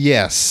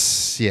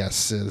 Yes,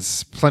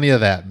 there's plenty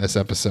of that in this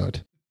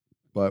episode.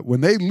 But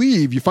when they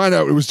leave, you find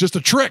out it was just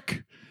a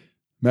trick.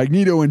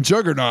 Magneto and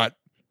Juggernaut,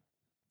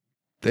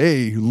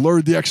 they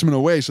lured the X-Men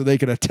away so they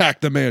could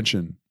attack the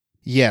mansion.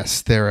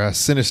 Yes, their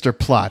sinister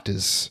plot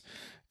is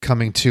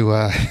coming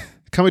to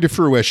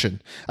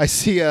fruition. I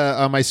see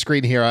on my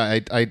screen here,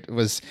 I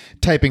was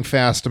typing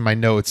fast in my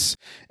notes,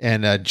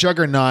 and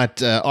Juggernaut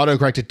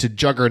autocorrected to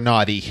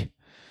Juggernauty,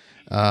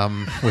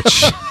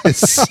 which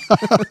is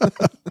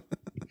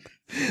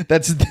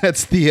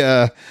that's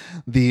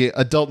the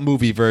adult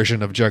movie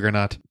version of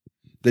Juggernaut.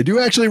 They do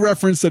actually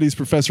reference that he's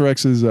Professor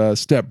X's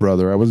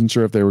stepbrother. I wasn't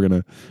sure if they were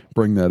going to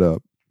bring that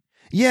up.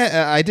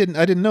 Yeah, I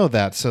didn't know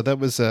that. So that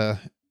was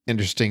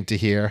interesting to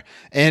hear.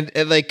 And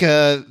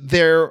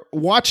they're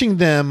watching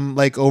them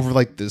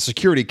over the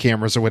security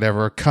cameras or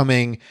whatever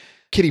coming.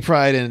 Kitty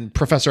Pryde and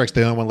Professor X,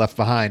 the only one left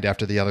behind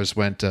after the others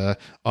went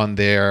on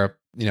their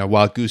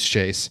wild goose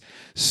chase.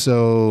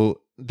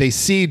 So they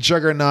see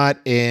Juggernaut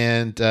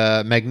and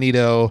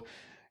Magneto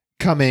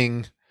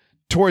coming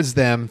towards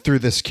them through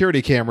the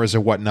security cameras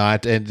or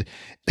whatnot, and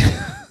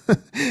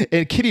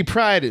and Kitty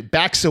Pryde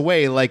backs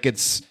away like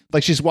it's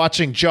like she's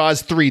watching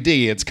Jaws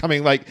 3D. It's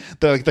coming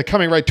they're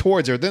coming right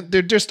towards her.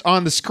 They're just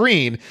on the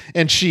screen,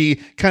 and she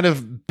kind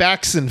of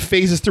backs and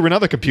phases through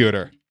another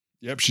computer.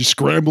 Yep, she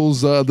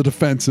scrambles the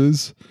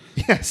defenses.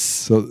 Yes.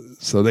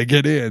 So they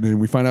get in, and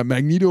we find out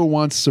Magneto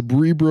wants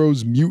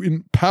Cerebro's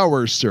mutant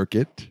power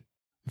circuit.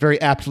 Very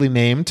aptly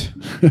named.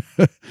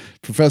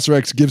 Professor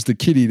X gives to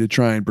Kitty to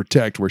try and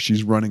protect where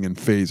she's running and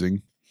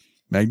phasing.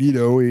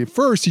 Magneto, he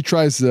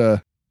tries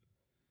to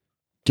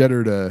get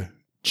her to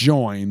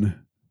join,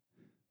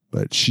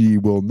 but she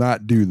will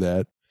not do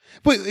that.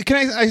 Wait,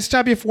 can I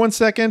stop you for 1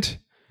 second?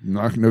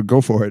 No,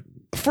 go for it.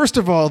 First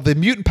of all, the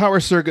mutant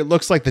power circuit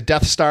looks like the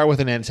Death Star with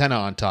an antenna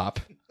on top.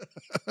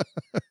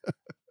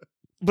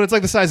 But it's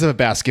like the size of a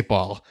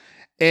basketball.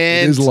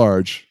 And it is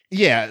large.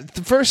 Yeah.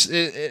 The first,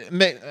 I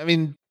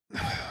mean,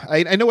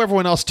 I know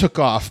everyone else took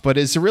off, but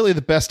is it really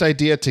the best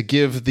idea to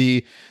give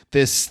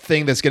this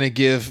thing that's going to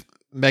give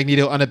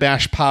Magneto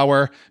unabashed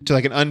power to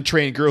like an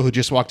untrained girl who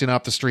just walked in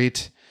off the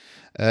street?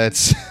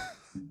 It's...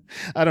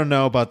 I don't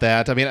know about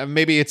that. I mean,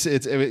 maybe it's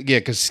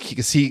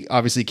because he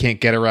obviously can't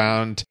get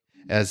around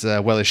as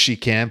well as she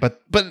can. But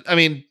I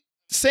mean,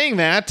 saying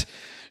that,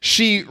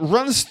 she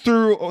runs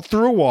through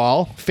a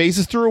wall,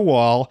 phases through a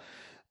wall.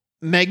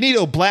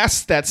 Magneto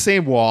blasts that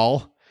same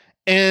wall,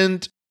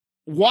 and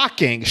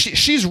walking,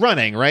 she's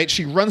running, right?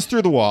 She runs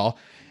through the wall,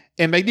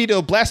 and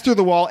Magneto blasts through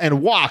the wall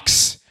and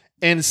walks,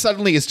 and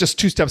suddenly it's just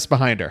 2 steps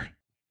behind her.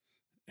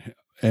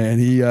 And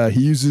he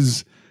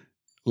uses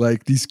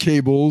like these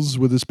cables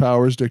with his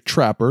powers to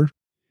trap her,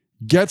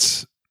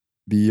 gets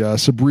the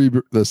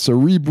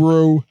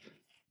cerebro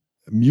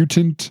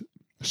mutant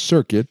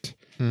circuit,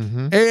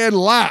 and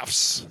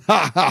laughs.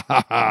 Ha ha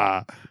ha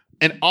ha.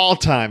 An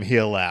all-time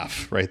heel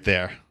laugh right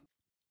there.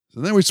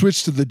 So then we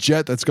switch to the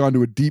jet that's gone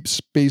to a deep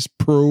space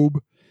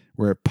probe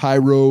where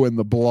Pyro and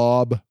the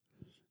Blob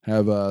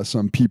have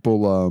some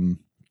people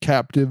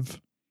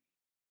captive.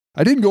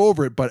 I didn't go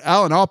over it, but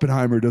Alan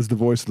Oppenheimer does the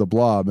voice of the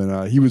Blob,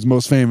 and he was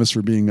most famous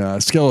for being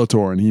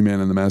Skeletor in He-Man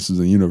and the Masters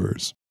of the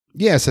Universe.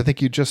 Yes, I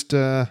think you just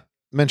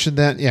mentioned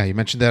that. Yeah, you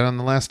mentioned that on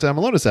the last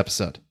Melonis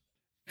episode.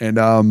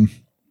 And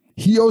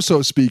he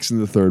also speaks in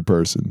the third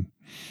person.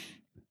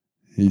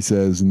 He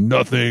says,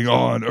 "Nothing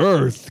on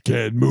Earth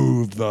can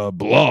move the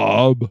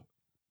Blob."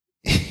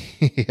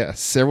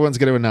 Yes, everyone's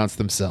going to announce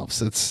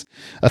themselves. It's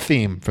a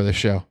theme for the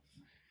show.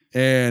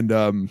 And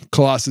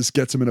Colossus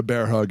gets him in a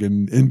bear hug,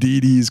 and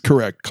indeed he's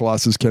correct.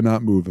 Colossus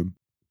cannot move him.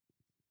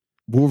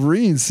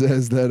 Wolverine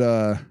says that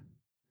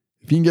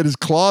if he can get his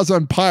claws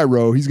on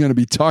Pyro, he's going to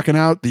be talking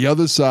out the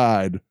other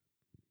side.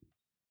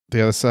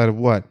 The other side of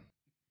what?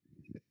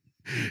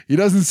 He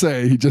doesn't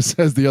say. He just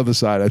says the other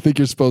side. I think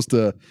you're supposed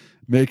to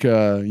make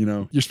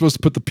you're supposed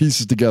to put the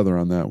pieces together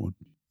on that one.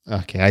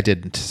 Okay, I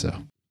didn't, so.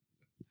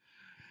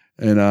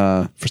 And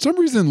for some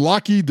reason,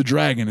 Lockheed the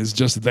Dragon is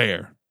just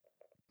there.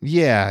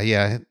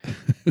 Yeah.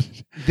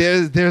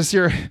 There's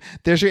your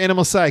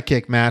animal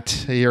sidekick,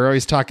 Matt. You're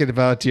always talking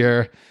about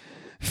your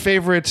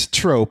favorite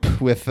trope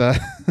with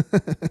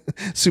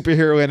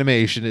superhero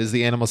animation is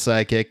the animal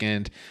sidekick,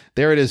 and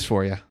there it is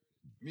for you.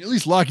 I mean, at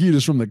least Lockheed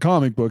is from the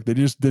comic book. They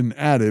just didn't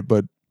add it,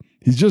 but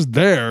he's just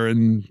there,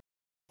 and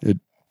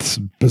it's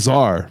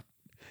bizarre.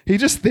 He's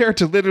just there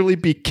to literally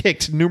be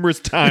kicked numerous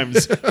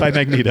times by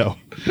Magneto.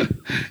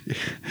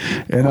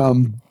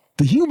 And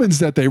the humans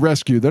that they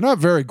rescue, they're not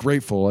very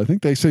grateful. I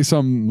think they say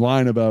some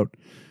line about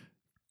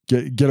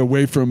get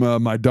away from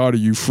my daughter,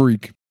 you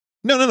freak.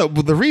 No.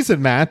 Well, the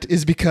reason, Matt,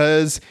 is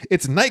because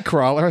it's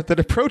Nightcrawler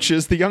that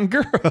approaches the young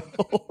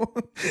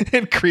girl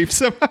and creeps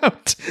him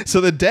out.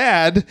 So the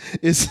dad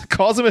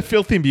calls him a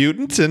filthy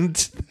mutant, and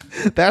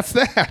that's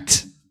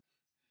that.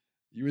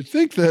 You would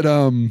think that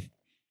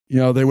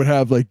they would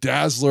have like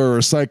Dazzler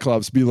or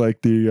Cyclops be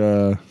like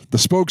the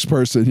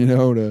spokesperson,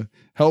 to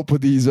help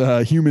with these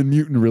human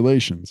mutant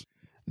relations.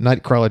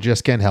 Nightcrawler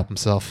just can't help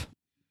himself.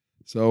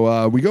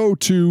 So we go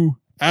to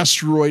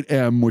Asteroid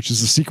M, which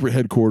is the secret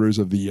headquarters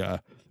of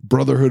the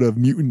Brotherhood of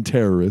Mutant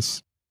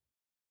Terrorists.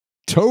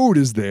 Toad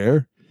is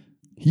there.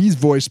 He's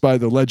voiced by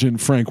the legend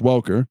Frank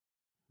Welker.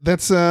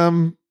 That's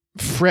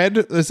Fred.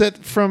 Is that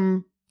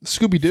from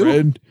Scooby-Doo?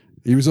 Fred.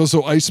 He was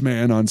also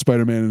Iceman on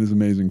Spider-Man and His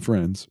Amazing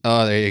Friends.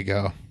 Oh, there you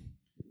go.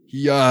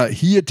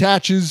 He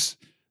attaches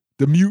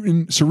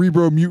the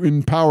cerebro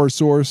mutant power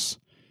source,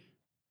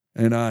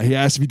 and he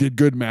asks if he did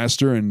good,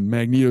 Master, and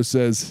Magneto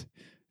says,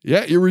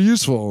 "Yeah, you were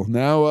useful.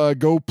 Now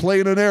go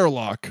play in an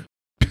airlock."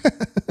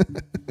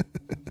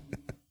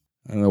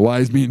 I don't know why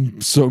he's being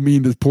so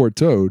mean to poor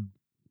Toad.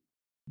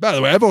 By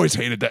the way, I've always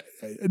hated that.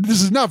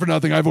 This is not for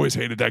nothing. I've always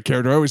hated that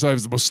character. I always thought he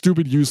was the most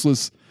stupid,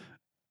 useless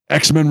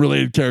X-Men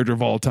related character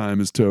of all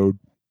time is Toad.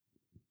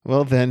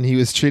 Well, then he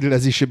was treated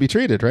as he should be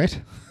treated,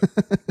 right?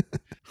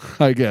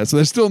 I guess.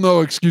 There's still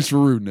no excuse for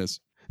rudeness.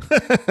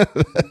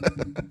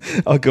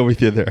 I'll go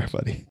with you there,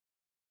 buddy.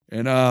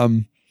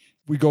 And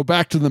we go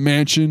back to the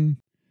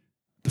mansion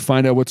to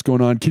find out what's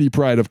going on. Kitty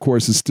Pryde, of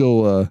course, is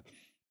still...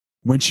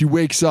 when she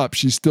wakes up,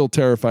 she's still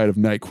terrified of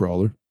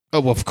Nightcrawler.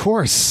 Oh, of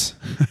course.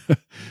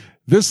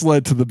 This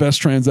led to the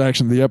best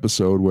transaction of the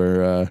episode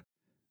where...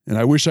 and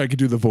I wish I could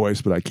do the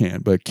voice, but I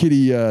can't. But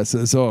Kitty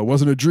says, "Oh, it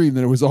wasn't a dream,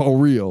 then it was all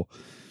real."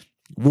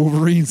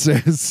 Wolverine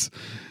says,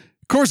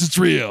 "Of course it's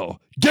real.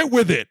 Get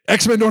with it.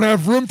 X-Men don't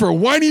have room for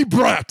whiny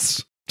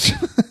brats."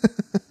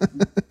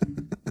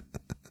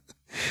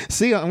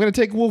 See, I'm going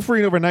to take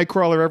Wolverine over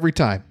Nightcrawler every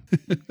time.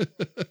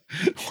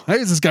 Why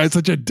is this guy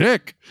such a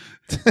dick?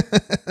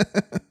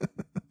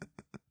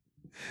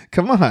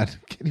 Come on.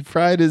 Kitty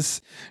Pryde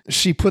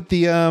she put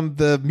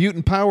the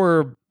mutant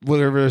power,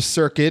 whatever,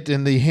 circuit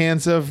in the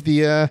hands of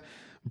the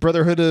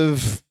Brotherhood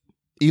of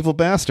Evil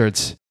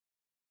Bastards.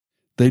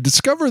 They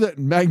discover that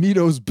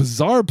Magneto's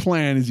bizarre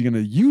plan is going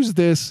to use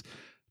this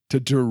to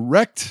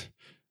direct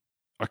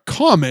a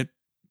comet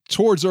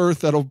towards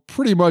Earth that'll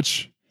pretty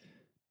much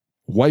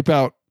wipe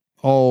out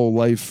all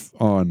life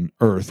on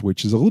Earth,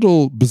 which is a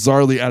little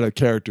bizarrely out of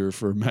character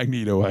for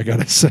Magneto, I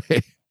gotta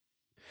say.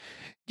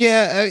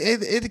 Yeah,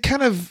 it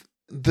kind of,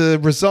 the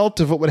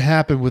result of what would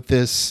happen with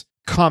this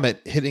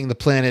comet hitting the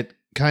planet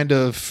kind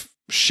of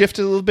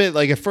shifted a little bit.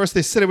 Like at first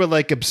they said it would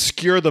like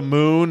obscure the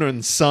moon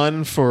and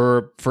sun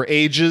for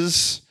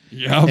ages.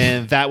 Yeah.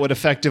 And that would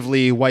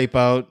effectively wipe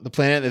out the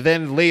planet. And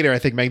then later I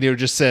think Magneto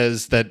just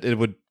says that it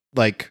would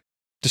like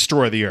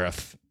destroy the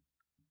Earth.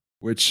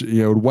 Which,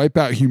 would wipe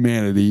out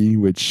humanity,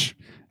 which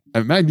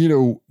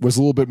Magneto was a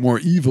little bit more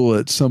evil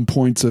at some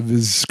points of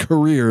his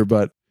career,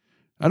 but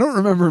I don't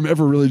remember him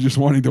ever really just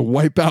wanting to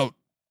wipe out.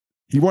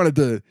 He wanted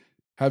to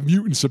have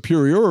mutant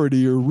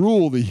superiority or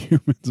rule the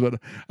humans, but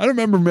I don't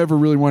remember him ever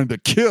really wanting to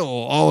kill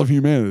all of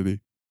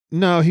humanity.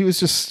 No,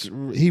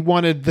 he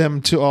wanted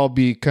them to all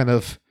be kind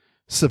of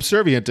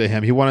subservient to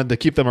him. He wanted to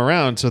keep them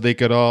around so they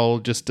could all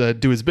just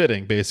do his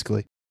bidding,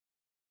 basically.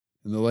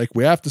 And they're like,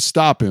 we have to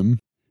stop him,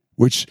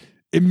 which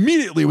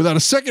immediately, without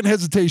a second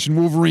hesitation,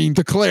 Wolverine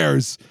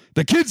declares,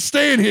 the kid's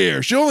staying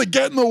here. She'll only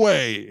get in the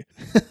way.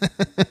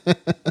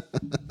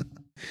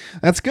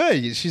 That's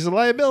good. She's a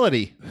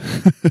liability.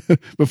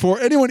 Before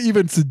anyone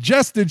even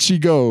suggested she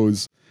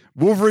goes,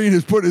 Wolverine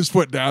has put his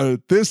foot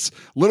down. This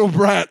little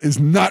brat is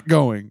not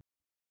going.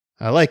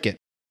 I like it.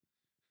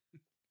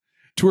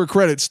 To her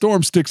credit,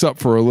 Storm sticks up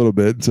for her a little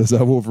bit and says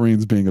that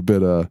Wolverine's being a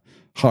bit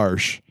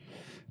harsh.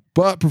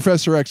 But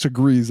Professor X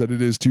agrees that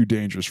it is too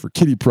dangerous for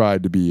Kitty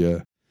Pryde to be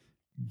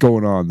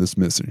going on this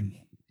mission.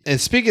 And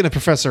speaking of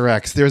Professor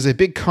X, there's a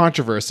big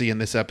controversy in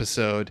this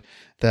episode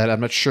that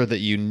I'm not sure that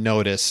you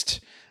noticed.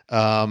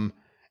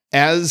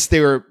 As they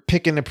were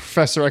picking the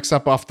Professor X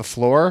up off the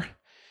floor,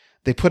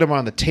 they put him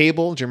on the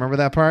table. Do you remember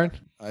that part?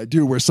 I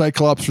do, where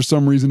Cyclops for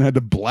some reason had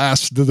to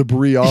blast the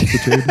debris off the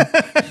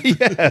table.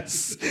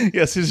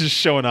 Yes, he's just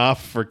showing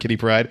off for Kitty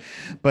Pryde.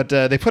 But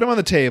they put him on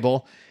the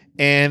table,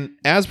 and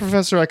as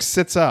Professor X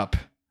sits up,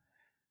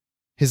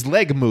 his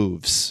leg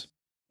moves.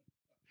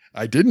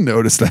 I didn't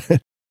notice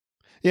that.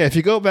 Yeah, if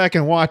you go back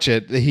and watch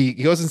it, he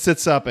goes and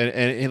sits up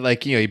and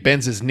like, he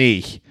bends his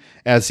knee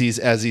as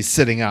he's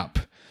sitting up.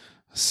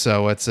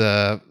 So it's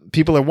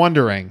people are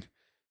wondering,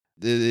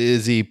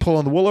 is he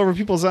pulling the wool over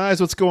people's eyes?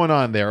 What's going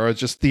on there? Or it's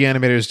just the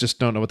animators just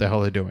don't know what the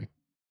hell they're doing?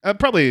 I'd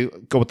probably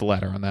go with the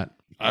latter on that.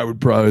 I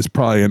would probably,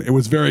 it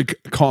was very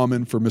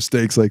common for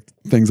mistakes like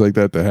things like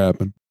that to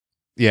happen.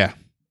 Yeah.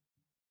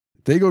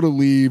 They go to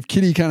leave.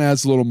 Kitty kind of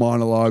has a little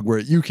monologue where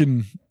you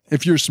can,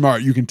 if you're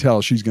smart, you can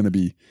tell she's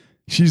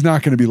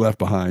not going to be left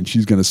behind.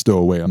 She's going to stow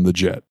away on the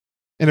jet.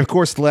 And of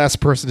course, the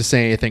last person to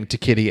say anything to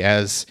Kitty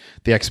as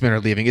the X-Men are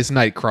leaving is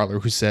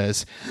Nightcrawler, who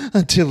says,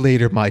 "Until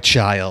later, my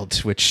child,"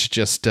 which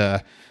just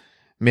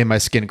made my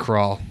skin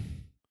crawl.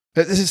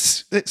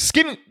 His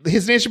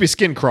name should be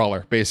Skin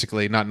Crawler,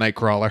 basically, not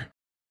Nightcrawler.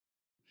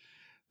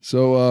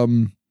 So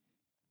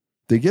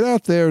they get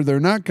out there.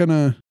 They're not going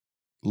to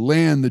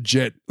land the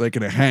jet like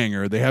in a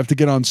hangar. They have to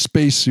get on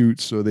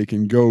spacesuits so they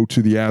can go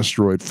to the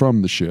asteroid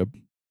from the ship.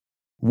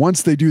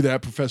 Once they do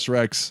that, Professor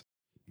X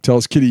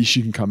tells Kitty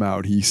she can come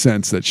out. He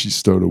sensed that she's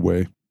stowed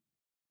away.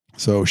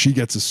 So she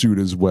gets a suit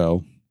as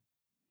well.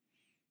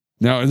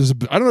 Now, I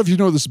don't know if you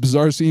know this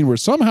bizarre scene where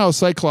somehow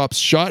Cyclops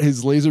shot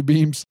his laser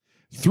beams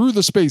through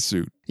the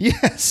spacesuit.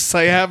 Yes,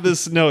 I have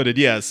this noted,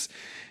 yes.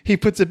 He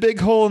puts a big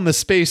hole in the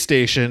space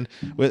station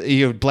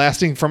with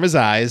blasting from his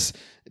eyes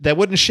that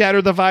wouldn't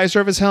shatter the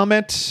visor of his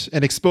helmet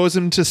and expose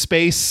him to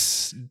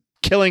space,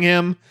 killing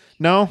him.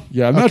 No?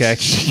 Yeah, I'm okay.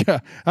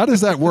 Yeah. How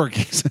does that work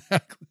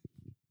exactly?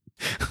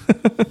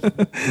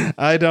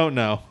 I don't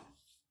know.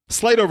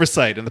 Slight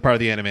oversight on the part of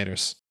the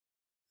animators.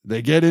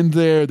 They get in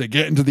there. They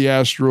get into the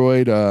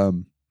asteroid.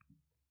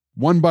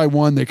 One by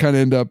one, they kind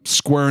of end up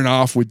squaring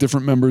off with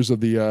different members of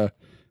the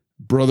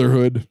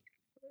Brotherhood.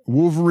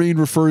 Wolverine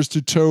refers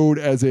to Toad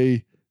as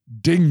a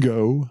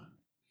dingo.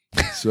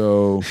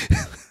 So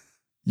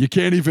you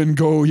can't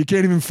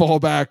even fall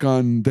back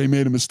on they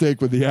made a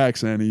mistake with the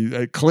accent.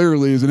 He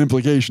clearly is an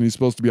implication he's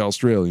supposed to be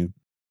Australian.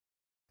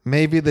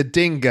 Maybe the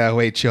dingo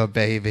ate your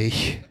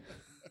baby.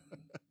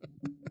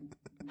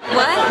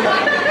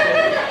 What?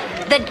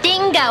 The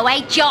dingo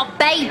ate your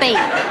baby.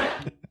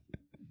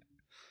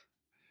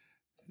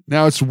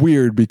 Now it's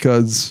weird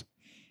because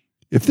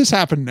if this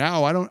happened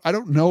now, I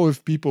don't know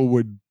if people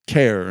would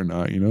care or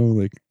not.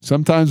 Like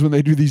sometimes when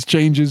they do these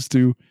changes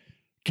to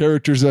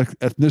characters'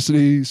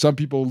 ethnicity, some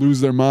people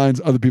lose their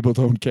minds, other people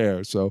don't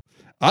care. So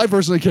I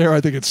personally care.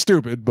 I think it's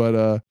stupid,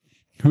 but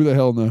who the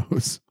hell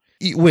knows?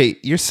 Wait,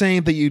 you're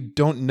saying that you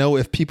don't know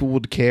if people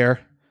would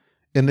care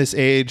in this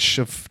age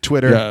of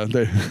Twitter.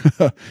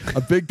 Yeah,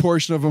 a big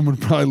portion of them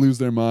would probably lose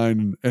their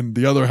mind, and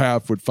the other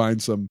half would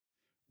find some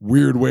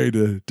weird way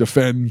to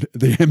defend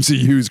the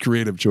MCU's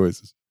creative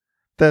choices.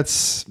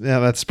 That's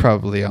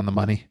probably on the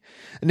money.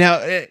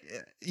 Now,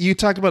 you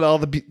talked about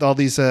all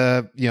these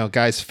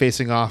guys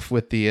facing off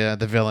with the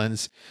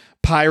villains.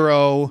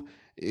 Pyro,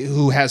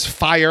 who has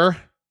fire,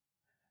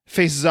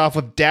 faces off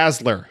with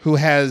Dazzler, who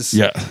has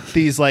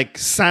these like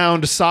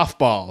sound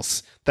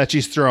softballs that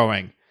she's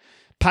throwing.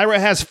 Pyro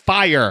has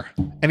fire,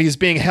 and he's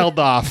being held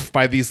off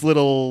by these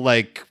little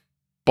like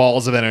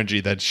balls of energy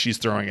that she's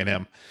throwing at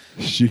him.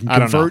 She can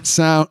convert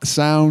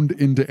sound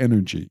into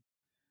energy.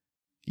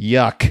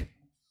 Yuck.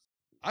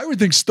 I would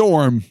think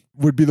Storm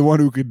would be the one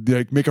who could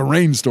like make a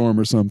rainstorm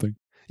or something.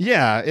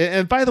 Yeah,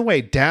 and by the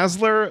way,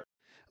 Dazzler,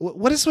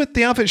 what is with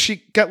the outfit?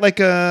 She got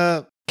like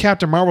a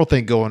Captain Marvel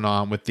thing going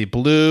on with the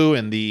blue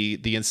and the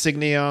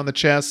insignia on the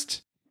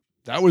chest.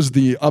 That was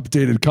the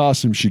updated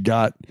costume she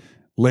got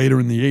later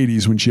in the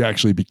 80s when she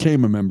actually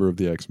became a member of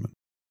the X-Men.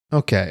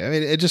 Okay, I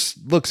mean, it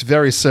just looks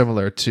very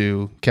similar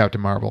to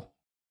Captain Marvel.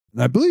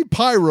 And I believe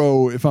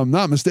Pyro, if I'm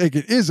not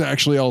mistaken, is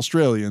actually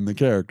Australian, the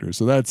character.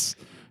 So that's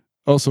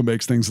also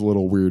makes things a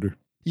little weirder.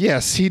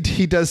 Yes, he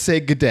does say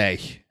good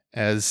day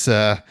as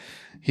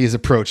he's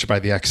approached by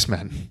the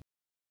X-Men.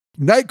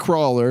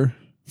 Nightcrawler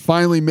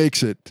finally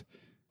makes it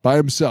by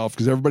himself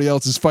because everybody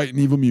else is fighting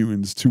evil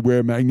mutants to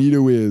where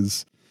Magneto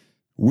is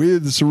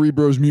with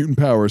Cerebro's mutant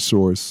power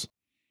source.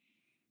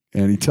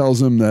 And he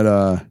tells him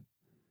that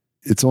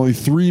it's only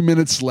 3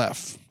 minutes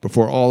left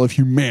before all of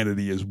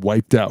humanity is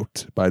wiped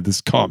out by this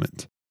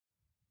comet.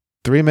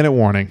 3-minute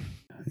warning.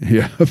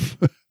 Yeah.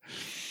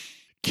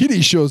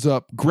 Kitty shows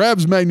up,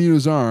 grabs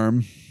Magneto's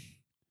arm.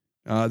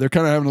 They're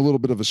kind of having a little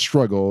bit of a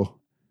struggle.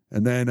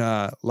 And then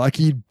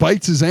Lockheed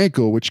bites his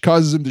ankle, which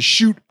causes him to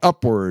shoot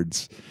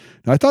upwards.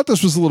 Now, I thought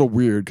this was a little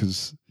weird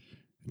because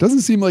it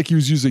doesn't seem like he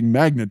was using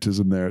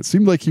magnetism there. It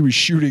seemed like he was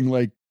shooting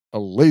like a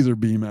laser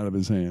beam out of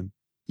his hand.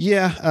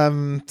 Yeah,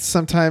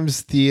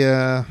 sometimes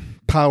the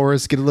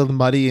powers get a little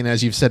muddy, and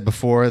as you've said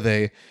before,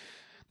 they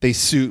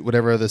suit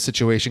whatever the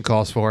situation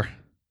calls for.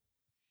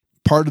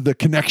 Part of the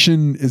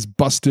connection is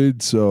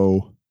busted,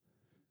 so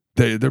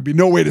there'd be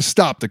no way to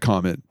stop the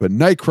comet, but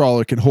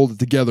Nightcrawler can hold it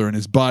together, and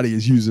his body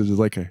is used as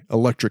like an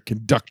electric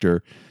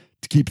conductor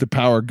to keep the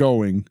power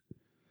going,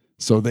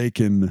 so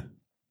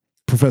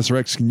Professor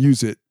X can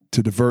use it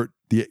to divert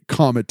the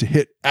comet to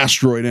hit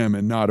Asteroid M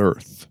and not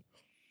Earth.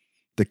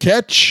 The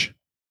catch,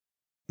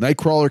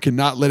 Nightcrawler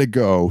cannot let it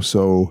go,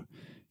 so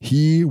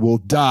he will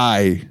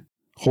die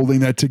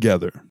holding that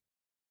together.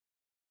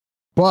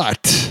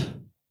 But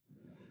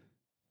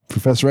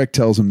Professor X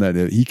tells him that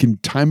he can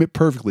time it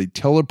perfectly,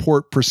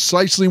 teleport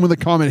precisely when the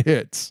comet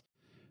hits.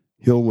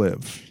 He'll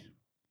live.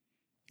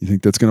 You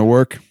think that's going to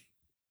work?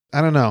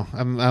 I don't know.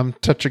 I'm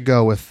touch or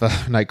go with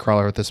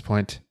Nightcrawler at this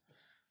point.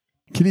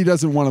 Kitty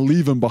doesn't want to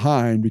leave him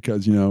behind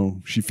because,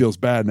 she feels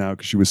bad now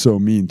because she was so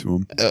mean to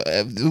him.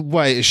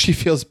 Why? She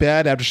feels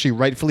bad after she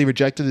rightfully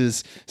rejected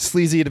his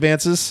sleazy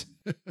advances?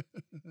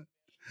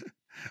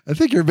 I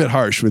think you're a bit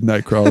harsh with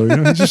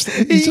Nightcrawler.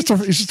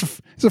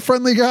 He's a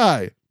friendly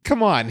guy.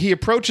 Come on. He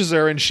approaches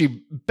her and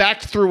she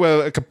backed through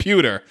a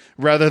computer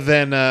rather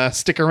than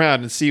stick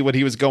around and see what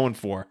he was going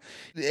for.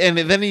 And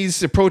then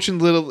he's approaching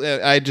little.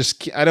 I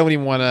don't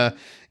even want to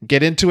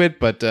get into it,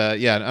 but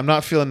I'm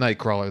not feeling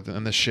Nightcrawler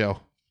in this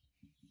show.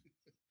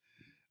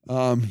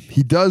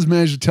 He does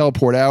manage to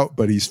teleport out,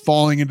 but he's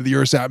falling into the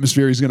Earth's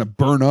atmosphere. He's going to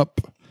burn up.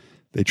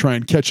 They try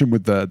and catch him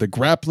with the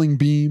grappling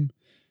beam,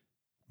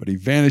 but he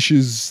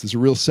vanishes. There's a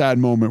real sad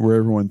moment where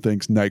everyone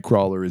thinks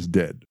Nightcrawler is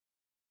dead.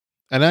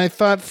 And I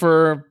thought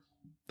for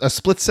a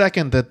split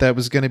second that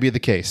was going to be the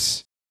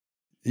case.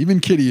 Even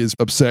Kitty is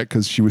upset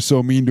because she was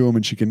so mean to him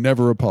and she can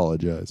never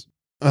apologize.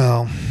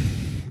 Oh,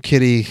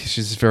 Kitty,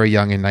 she's very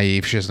young and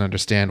naive. She doesn't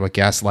understand what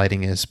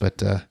gaslighting is,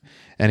 but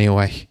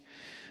anyway.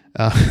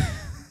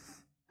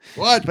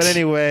 What? But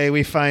anyway,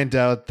 we find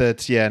out that,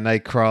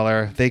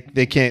 Nightcrawler,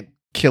 they can't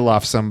kill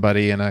off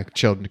somebody in a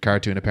children's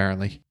cartoon,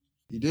 apparently.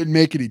 He did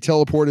make it. He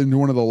teleported into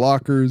one of the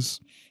lockers.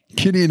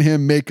 Kitty and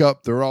him make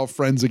up. They're all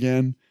friends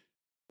again.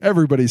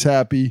 Everybody's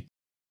happy.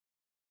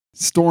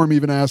 Storm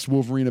even asked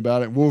Wolverine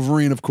about it.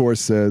 Wolverine, of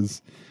course,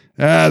 says,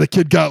 the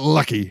kid got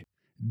lucky.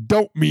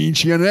 Don't mean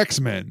she an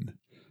X-Men.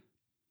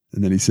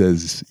 And then he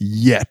says,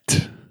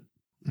 yet.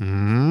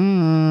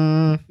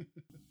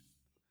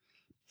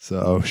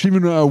 So she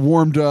even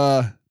warmed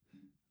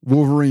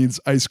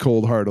Wolverine's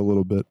ice-cold heart a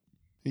little bit.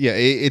 Yeah,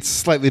 it's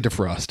slightly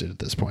defrosted at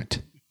this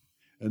point.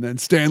 And then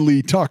Stan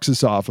Lee talks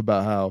us off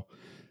about how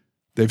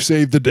they've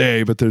saved the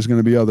day, but there's going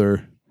to be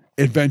other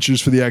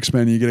adventures for the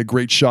X-Men. You get a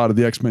great shot of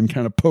the X-Men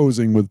kind of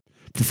posing with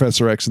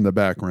Professor X in the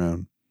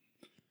background.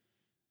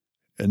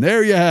 And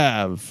there you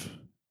have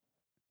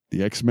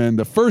the X-Men,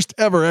 the first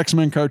ever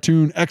X-Men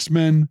cartoon,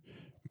 X-Men,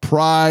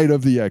 Pride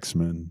of the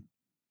X-Men.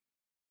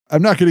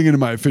 I'm not getting into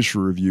my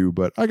official review,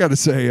 but I got to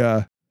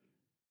say,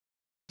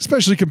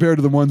 especially compared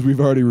to the ones we've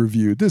already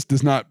reviewed, this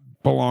does not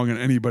belong in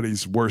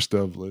anybody's worst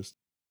of list.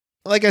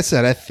 Like I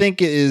said, I think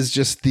it is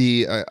just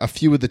a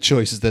few of the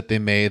choices that they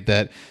made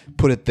that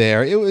put it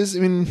there. It was,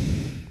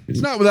 It's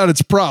not without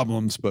its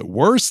problems, but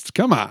worst?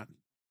 Come on.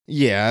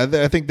 Yeah,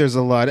 I think there's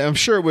a lot. I'm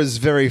sure it was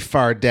very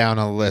far down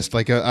on the list.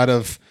 Like out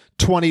of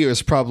 20, it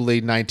was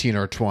probably 19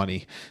 or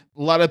 20.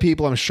 A lot of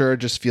people, I'm sure,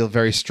 just feel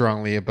very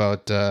strongly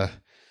about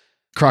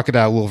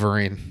Crocodile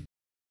Wolverine.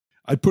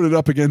 I'd put it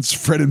up against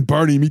Fred and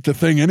Barney Meet the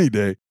Thing any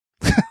day.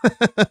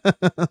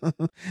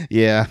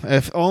 Yeah,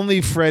 if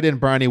only Fred and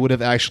Barney would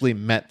have actually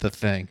met the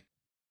Thing.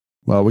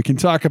 Well, we can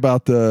talk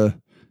about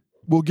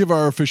we'll give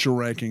our official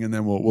ranking, and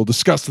then we'll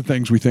discuss the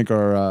things we think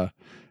are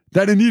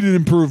that it needed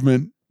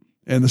improvement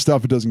and the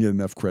stuff it doesn't get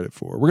enough credit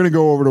for. We're going to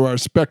go over to our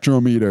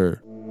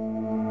spectrometer.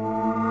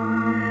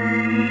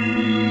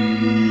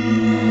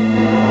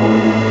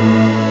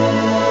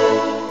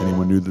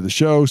 Anyone new to the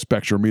show,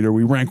 spectrometer,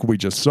 we rank what we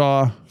just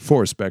saw.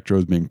 4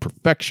 spectros being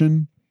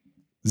perfection.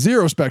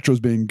 0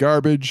 spectros being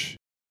garbage.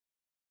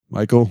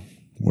 Michael,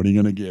 what are you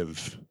going to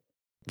give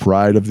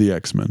Pride of the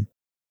X-Men?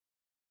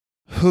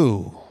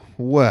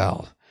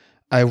 Well,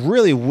 I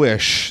really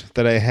wish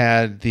that I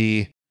had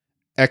the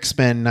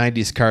X-Men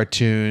 90s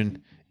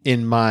cartoon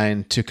in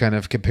mind to kind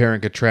of compare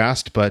and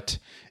contrast, but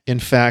in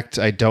fact,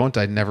 I don't.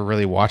 I never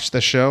really watched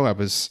the show. I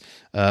was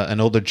an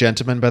older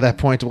gentleman by that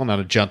point. Well, not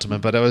a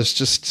gentleman, but I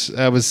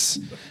was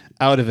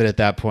out of it at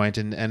that point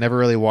and never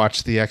really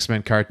watched the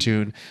X-Men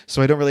cartoon.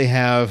 So I don't really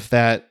have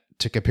that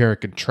to compare and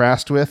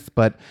contrast with,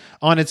 but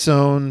on its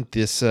own,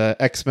 this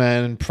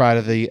X-Men, Pride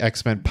of the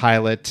X-Men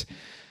pilot,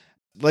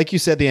 like you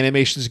said, the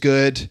animation's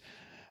good.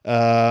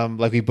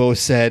 Like we both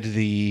said,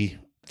 the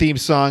theme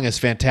song is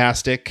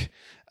fantastic.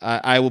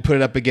 I will put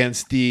it up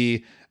against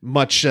the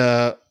much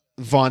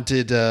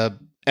vaunted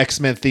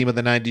X-Men theme of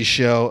the 90s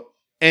show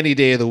any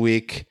day of the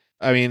week.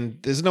 I mean,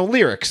 there's no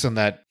lyrics on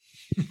that.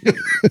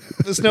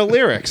 There's no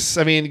lyrics.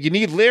 I mean, you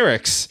need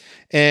lyrics,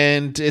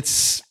 and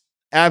it's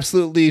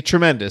absolutely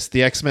tremendous.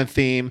 The X-Men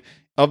theme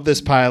of this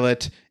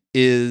pilot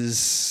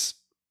is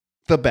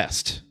the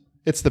best.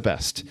 It's the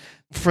best.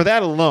 For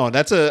that alone,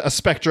 that's a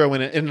spectro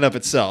in and of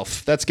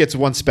itself. That gets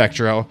 1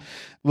 spectro.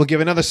 We'll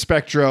give another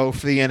spectro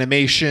for the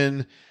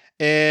animation,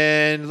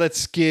 and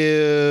let's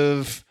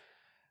give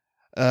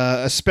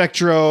a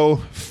spectro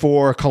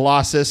for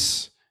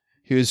Colossus.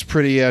 He was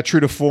pretty true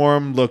to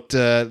form, looked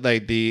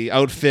like the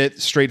outfit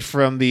straight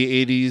from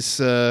the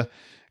 80s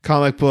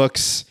comic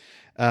books.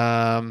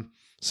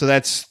 So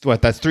that's 3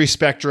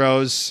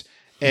 spectros.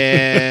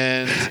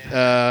 And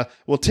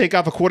we'll take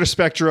off a quarter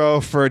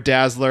spectro for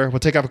Dazzler. We'll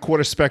take off a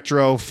quarter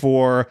spectro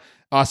for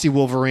Aussie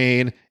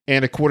Wolverine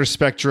and a quarter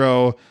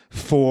spectro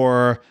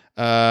for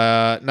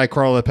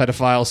Nightcrawler the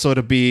Pedophile. So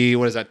it'll be, 2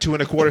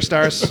 1/4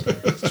 stars? 2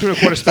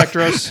 1/4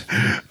 spectros?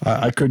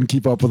 I couldn't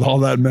keep up with all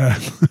that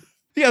math.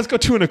 Yeah, let's go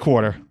 2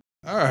 1/4.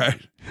 All right.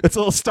 It's a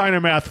little Steiner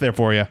math there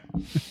for you.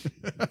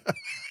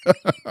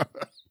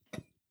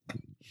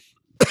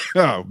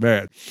 Oh,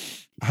 man.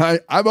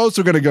 I'm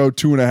also going to go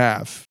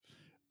 2.5.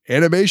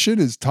 Animation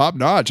is top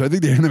notch. I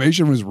think the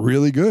animation was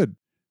really good.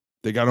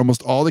 They got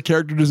almost all the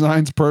character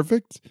designs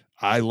perfect.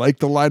 I like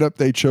the lineup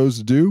they chose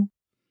to do.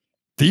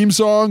 Theme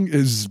song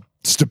is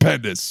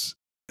stupendous.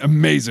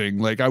 Amazing.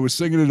 Like, I was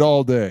singing it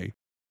all day.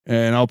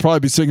 And I'll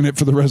probably be singing it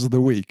for the rest of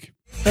the week.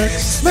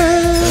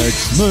 X-Men.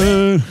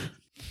 X-Men.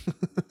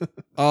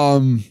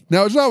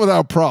 Now, it's not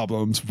without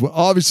problems.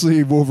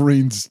 Obviously,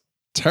 Wolverine's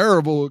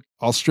terrible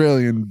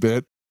Australian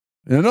bit.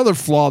 And another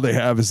flaw they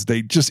have is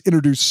they just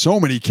introduce so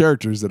many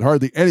characters that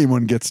hardly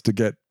anyone gets to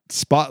get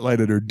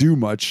spotlighted or do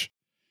much.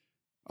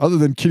 Other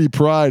than Kitty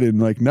Pryde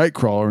and like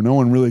Nightcrawler, no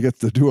one really gets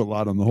to do a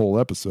lot on the whole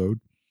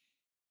episode.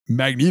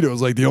 Magneto is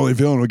like the only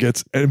villain who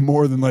gets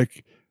more than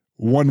like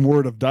 1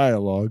 word of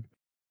dialogue.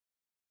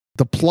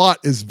 The plot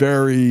is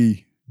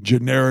very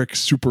generic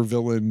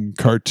supervillain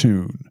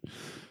cartoon.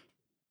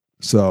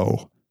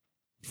 So,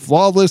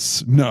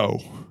 flawless, no.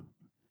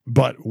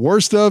 But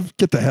worst of,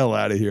 get the hell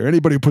out of here.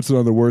 Anybody who puts it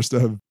on the worst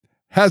of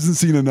hasn't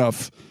seen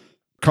enough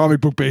comic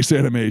book based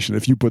animation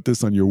if you put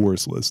this on your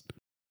worst list.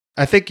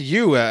 I think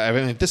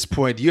at this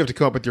point, you have to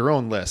come up with your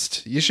own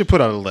list. You should put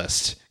out a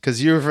list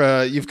because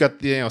you've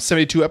got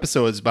 72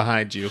 episodes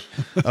behind you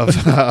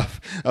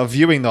of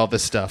viewing all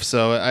this stuff.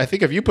 So I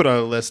think if you put out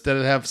a list,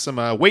 that'd have some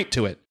weight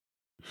to it.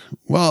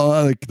 Well,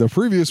 like the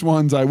previous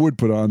ones I would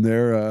put on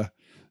there,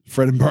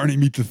 Fred and Barney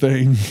Meet the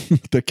Thing,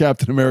 the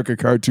Captain America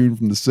cartoon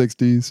from the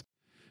 60s.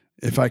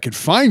 If I could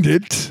find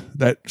it,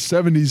 that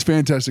 70s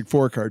Fantastic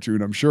Four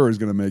cartoon, I'm sure is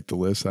going to make the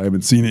list. I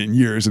haven't seen it in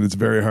years, and it's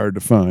very hard to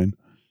find.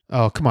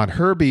 Oh, come on.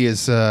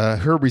 Herbie's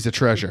a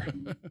treasure.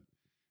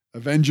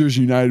 Avengers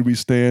United We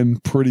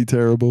Stand, pretty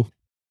terrible.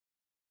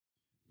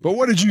 But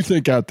what did you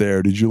think out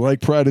there? Did you like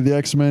Pride of the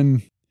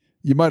X-Men?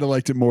 You might have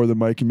liked it more than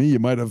Mike and me. You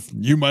might have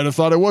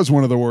thought it was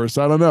one of the worst.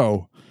 I don't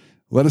know.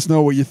 Let us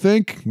know what you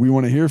think. We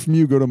want to hear from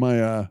you. Go to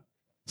my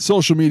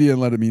social media and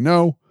let me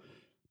know.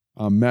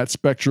 I'm Matt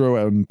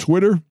Spectro on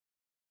Twitter.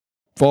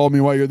 Follow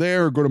me while you're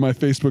there, or go to my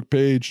Facebook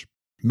page,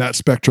 Matt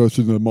Spectro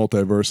Through the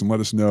Multiverse, and let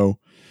us know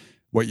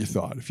what you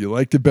thought. If you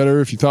liked it better,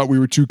 if you thought we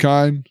were too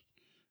kind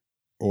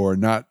or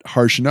not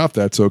harsh enough,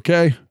 that's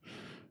okay.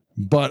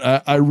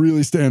 But I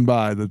really stand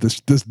by that this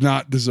does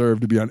not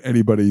deserve to be on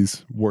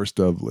anybody's worst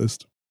of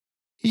list.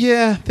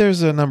 Yeah,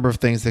 there's a number of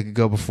things that could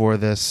go before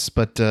this,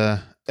 but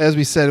as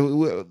we said,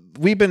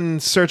 we've been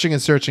searching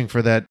and searching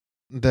for that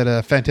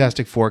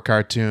Fantastic Four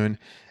cartoon,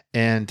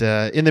 and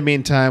in the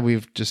meantime,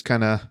 we've just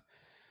kind of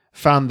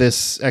found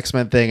this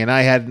X-Men thing, and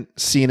I hadn't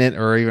seen it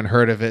or even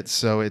heard of it,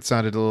 so it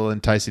sounded a little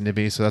enticing to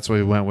me, so that's what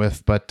we went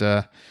with, but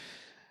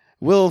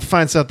we'll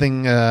find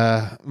something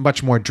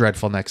much more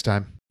dreadful next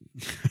time.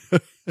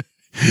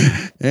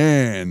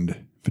 And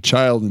if a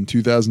child in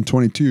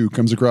 2022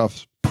 comes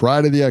across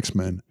Pride of the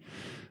X-Men,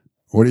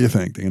 what do you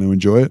think? They're going to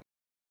enjoy it?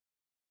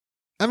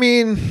 I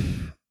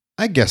mean,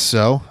 I guess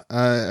so.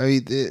 How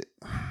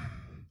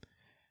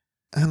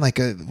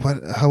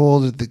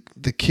old would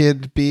the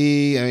kid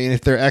be? I mean, if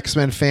they're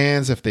X-Men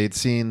fans, if they'd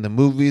seen the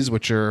movies,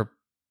 which are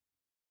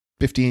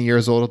 15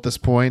 years old at this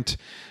point,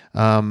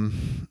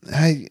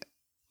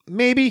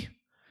 maybe.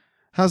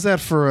 How's that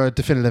for a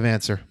definitive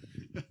answer?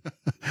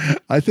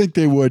 I think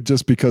they would,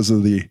 just because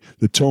of the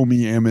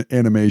Tomy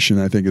animation.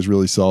 I think is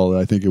really solid.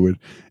 I think it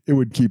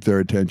would keep their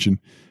attention.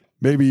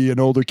 Maybe an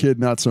older kid,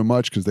 not so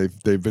much, because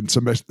they've been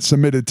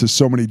submitted to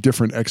so many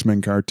different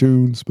X-Men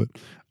cartoons. But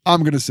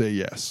I'm going to say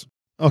yes.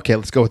 Okay,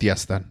 let's go with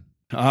yes then.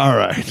 All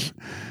right.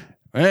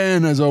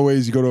 And as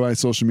always, you go to my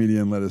social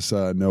media and let us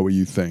know what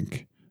you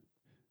think.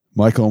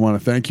 Michael, I want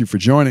to thank you for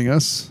joining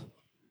us.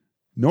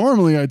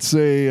 Normally, I'd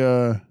say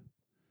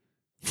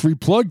free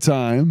plug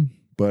time,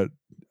 but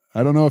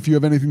I don't know if you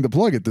have anything to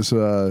plug at this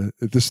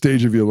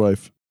stage of your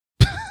life.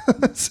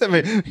 What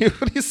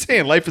are you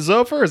saying? Life is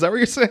over? Is that what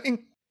you're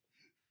saying?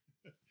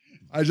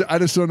 I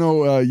just don't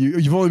know.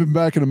 You've only been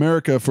back in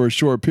America for a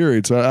short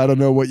period, so I don't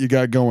know what you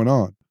got going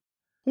on.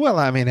 Well,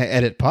 I mean, I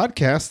edit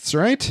podcasts,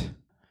 right?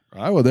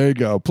 All right, well, there you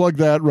go. Plug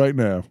that right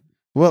now.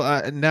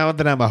 Well, now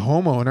that I'm a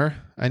homeowner,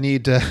 I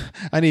need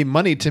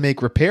money to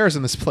make repairs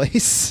in this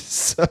place.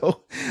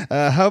 So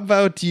how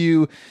about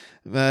you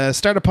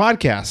start a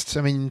podcast?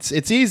 I mean,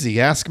 it's easy.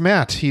 Ask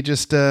Matt. He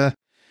just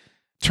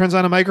turns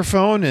on a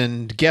microphone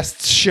and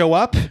guests show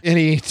up and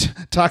he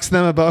talks to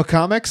them about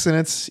comics, and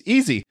it's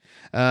easy.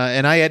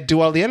 And I do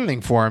all the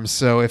editing for him.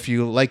 So if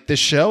you like this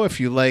show, if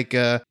you like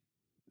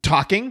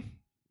talking,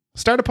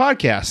 start a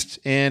podcast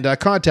and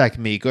contact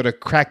me. Go to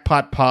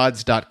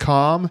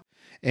crackpotpods.com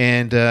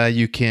and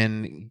you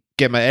can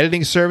get my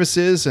editing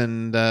services.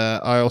 And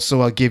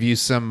I'll give you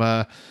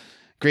some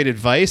great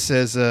advice,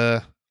 as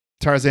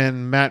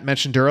Tarzan Matt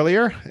mentioned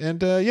earlier.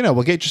 And,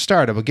 we'll get you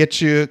started. We'll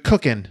get you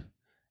cooking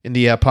in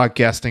the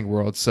podcasting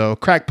world. So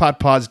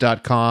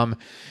crackpotpods.com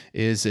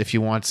is if you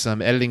want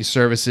some editing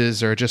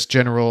services or just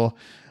general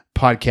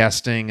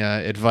podcasting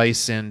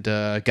advice and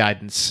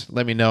guidance.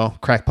 Let me know.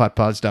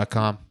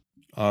 crackpotpods.com.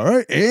 All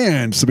right.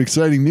 And some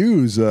exciting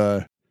news.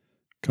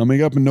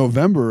 Coming up in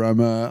November,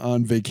 I'm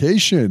on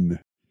vacation.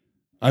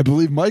 I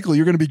believe, Michael,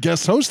 you're going to be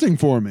guest hosting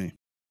for me.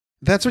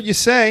 That's what you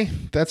say.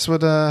 That's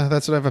what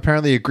I've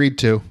apparently agreed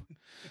to.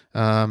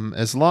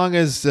 As long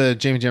as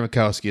Jamie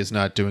Jamakowski is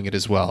not doing it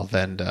as well,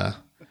 then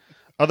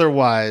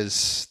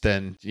otherwise,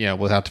 then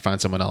we'll have to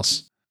find someone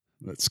else.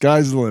 The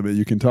sky's the limit.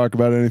 You can talk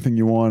about anything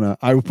you want.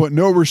 I will put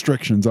no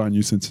restrictions on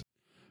you, since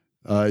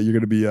you're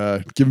going to be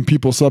giving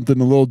people something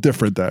a little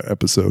different that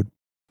episode.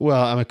 Well,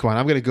 I'm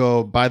going to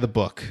go by the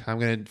book. I'm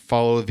going to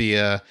follow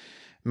the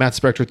Matt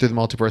Spector Through the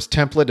Multiverse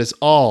template, as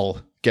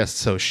all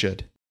guest hosts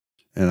should.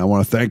 And I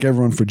want to thank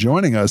everyone for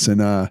joining us.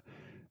 And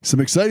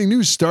some exciting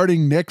news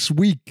starting next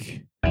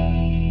week.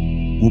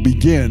 We'll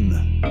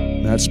begin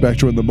Matt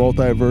Spector and the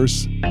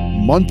Multiverse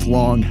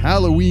month-long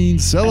Halloween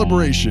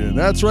celebration.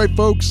 That's right,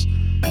 folks.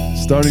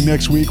 Starting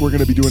next week, we're going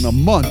to be doing a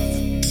month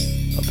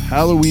of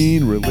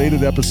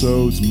Halloween-related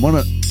episodes.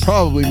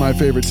 Probably my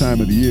favorite time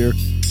of the year.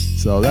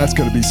 So that's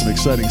going to be some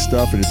exciting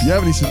stuff. And if you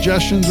have any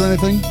suggestions or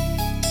anything,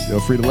 feel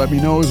free to let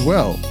me know as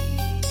well.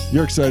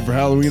 You're excited for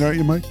Halloween, aren't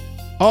you, Mike?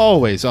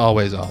 Always,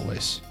 always,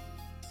 always.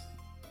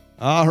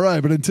 All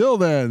right, but until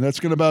then, that's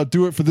going to about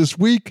do it for this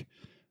week.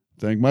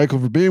 Thank Michael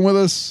for being with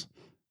us.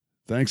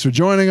 Thanks for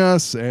joining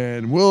us,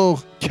 and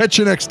we'll catch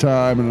you next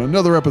time in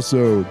another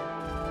episode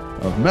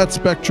of Matt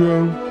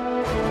Spectro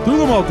Through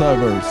the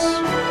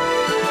Multiverse.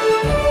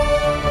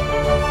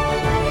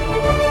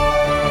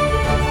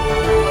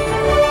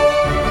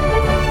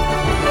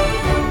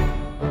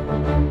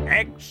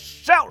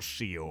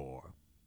 Excelsior!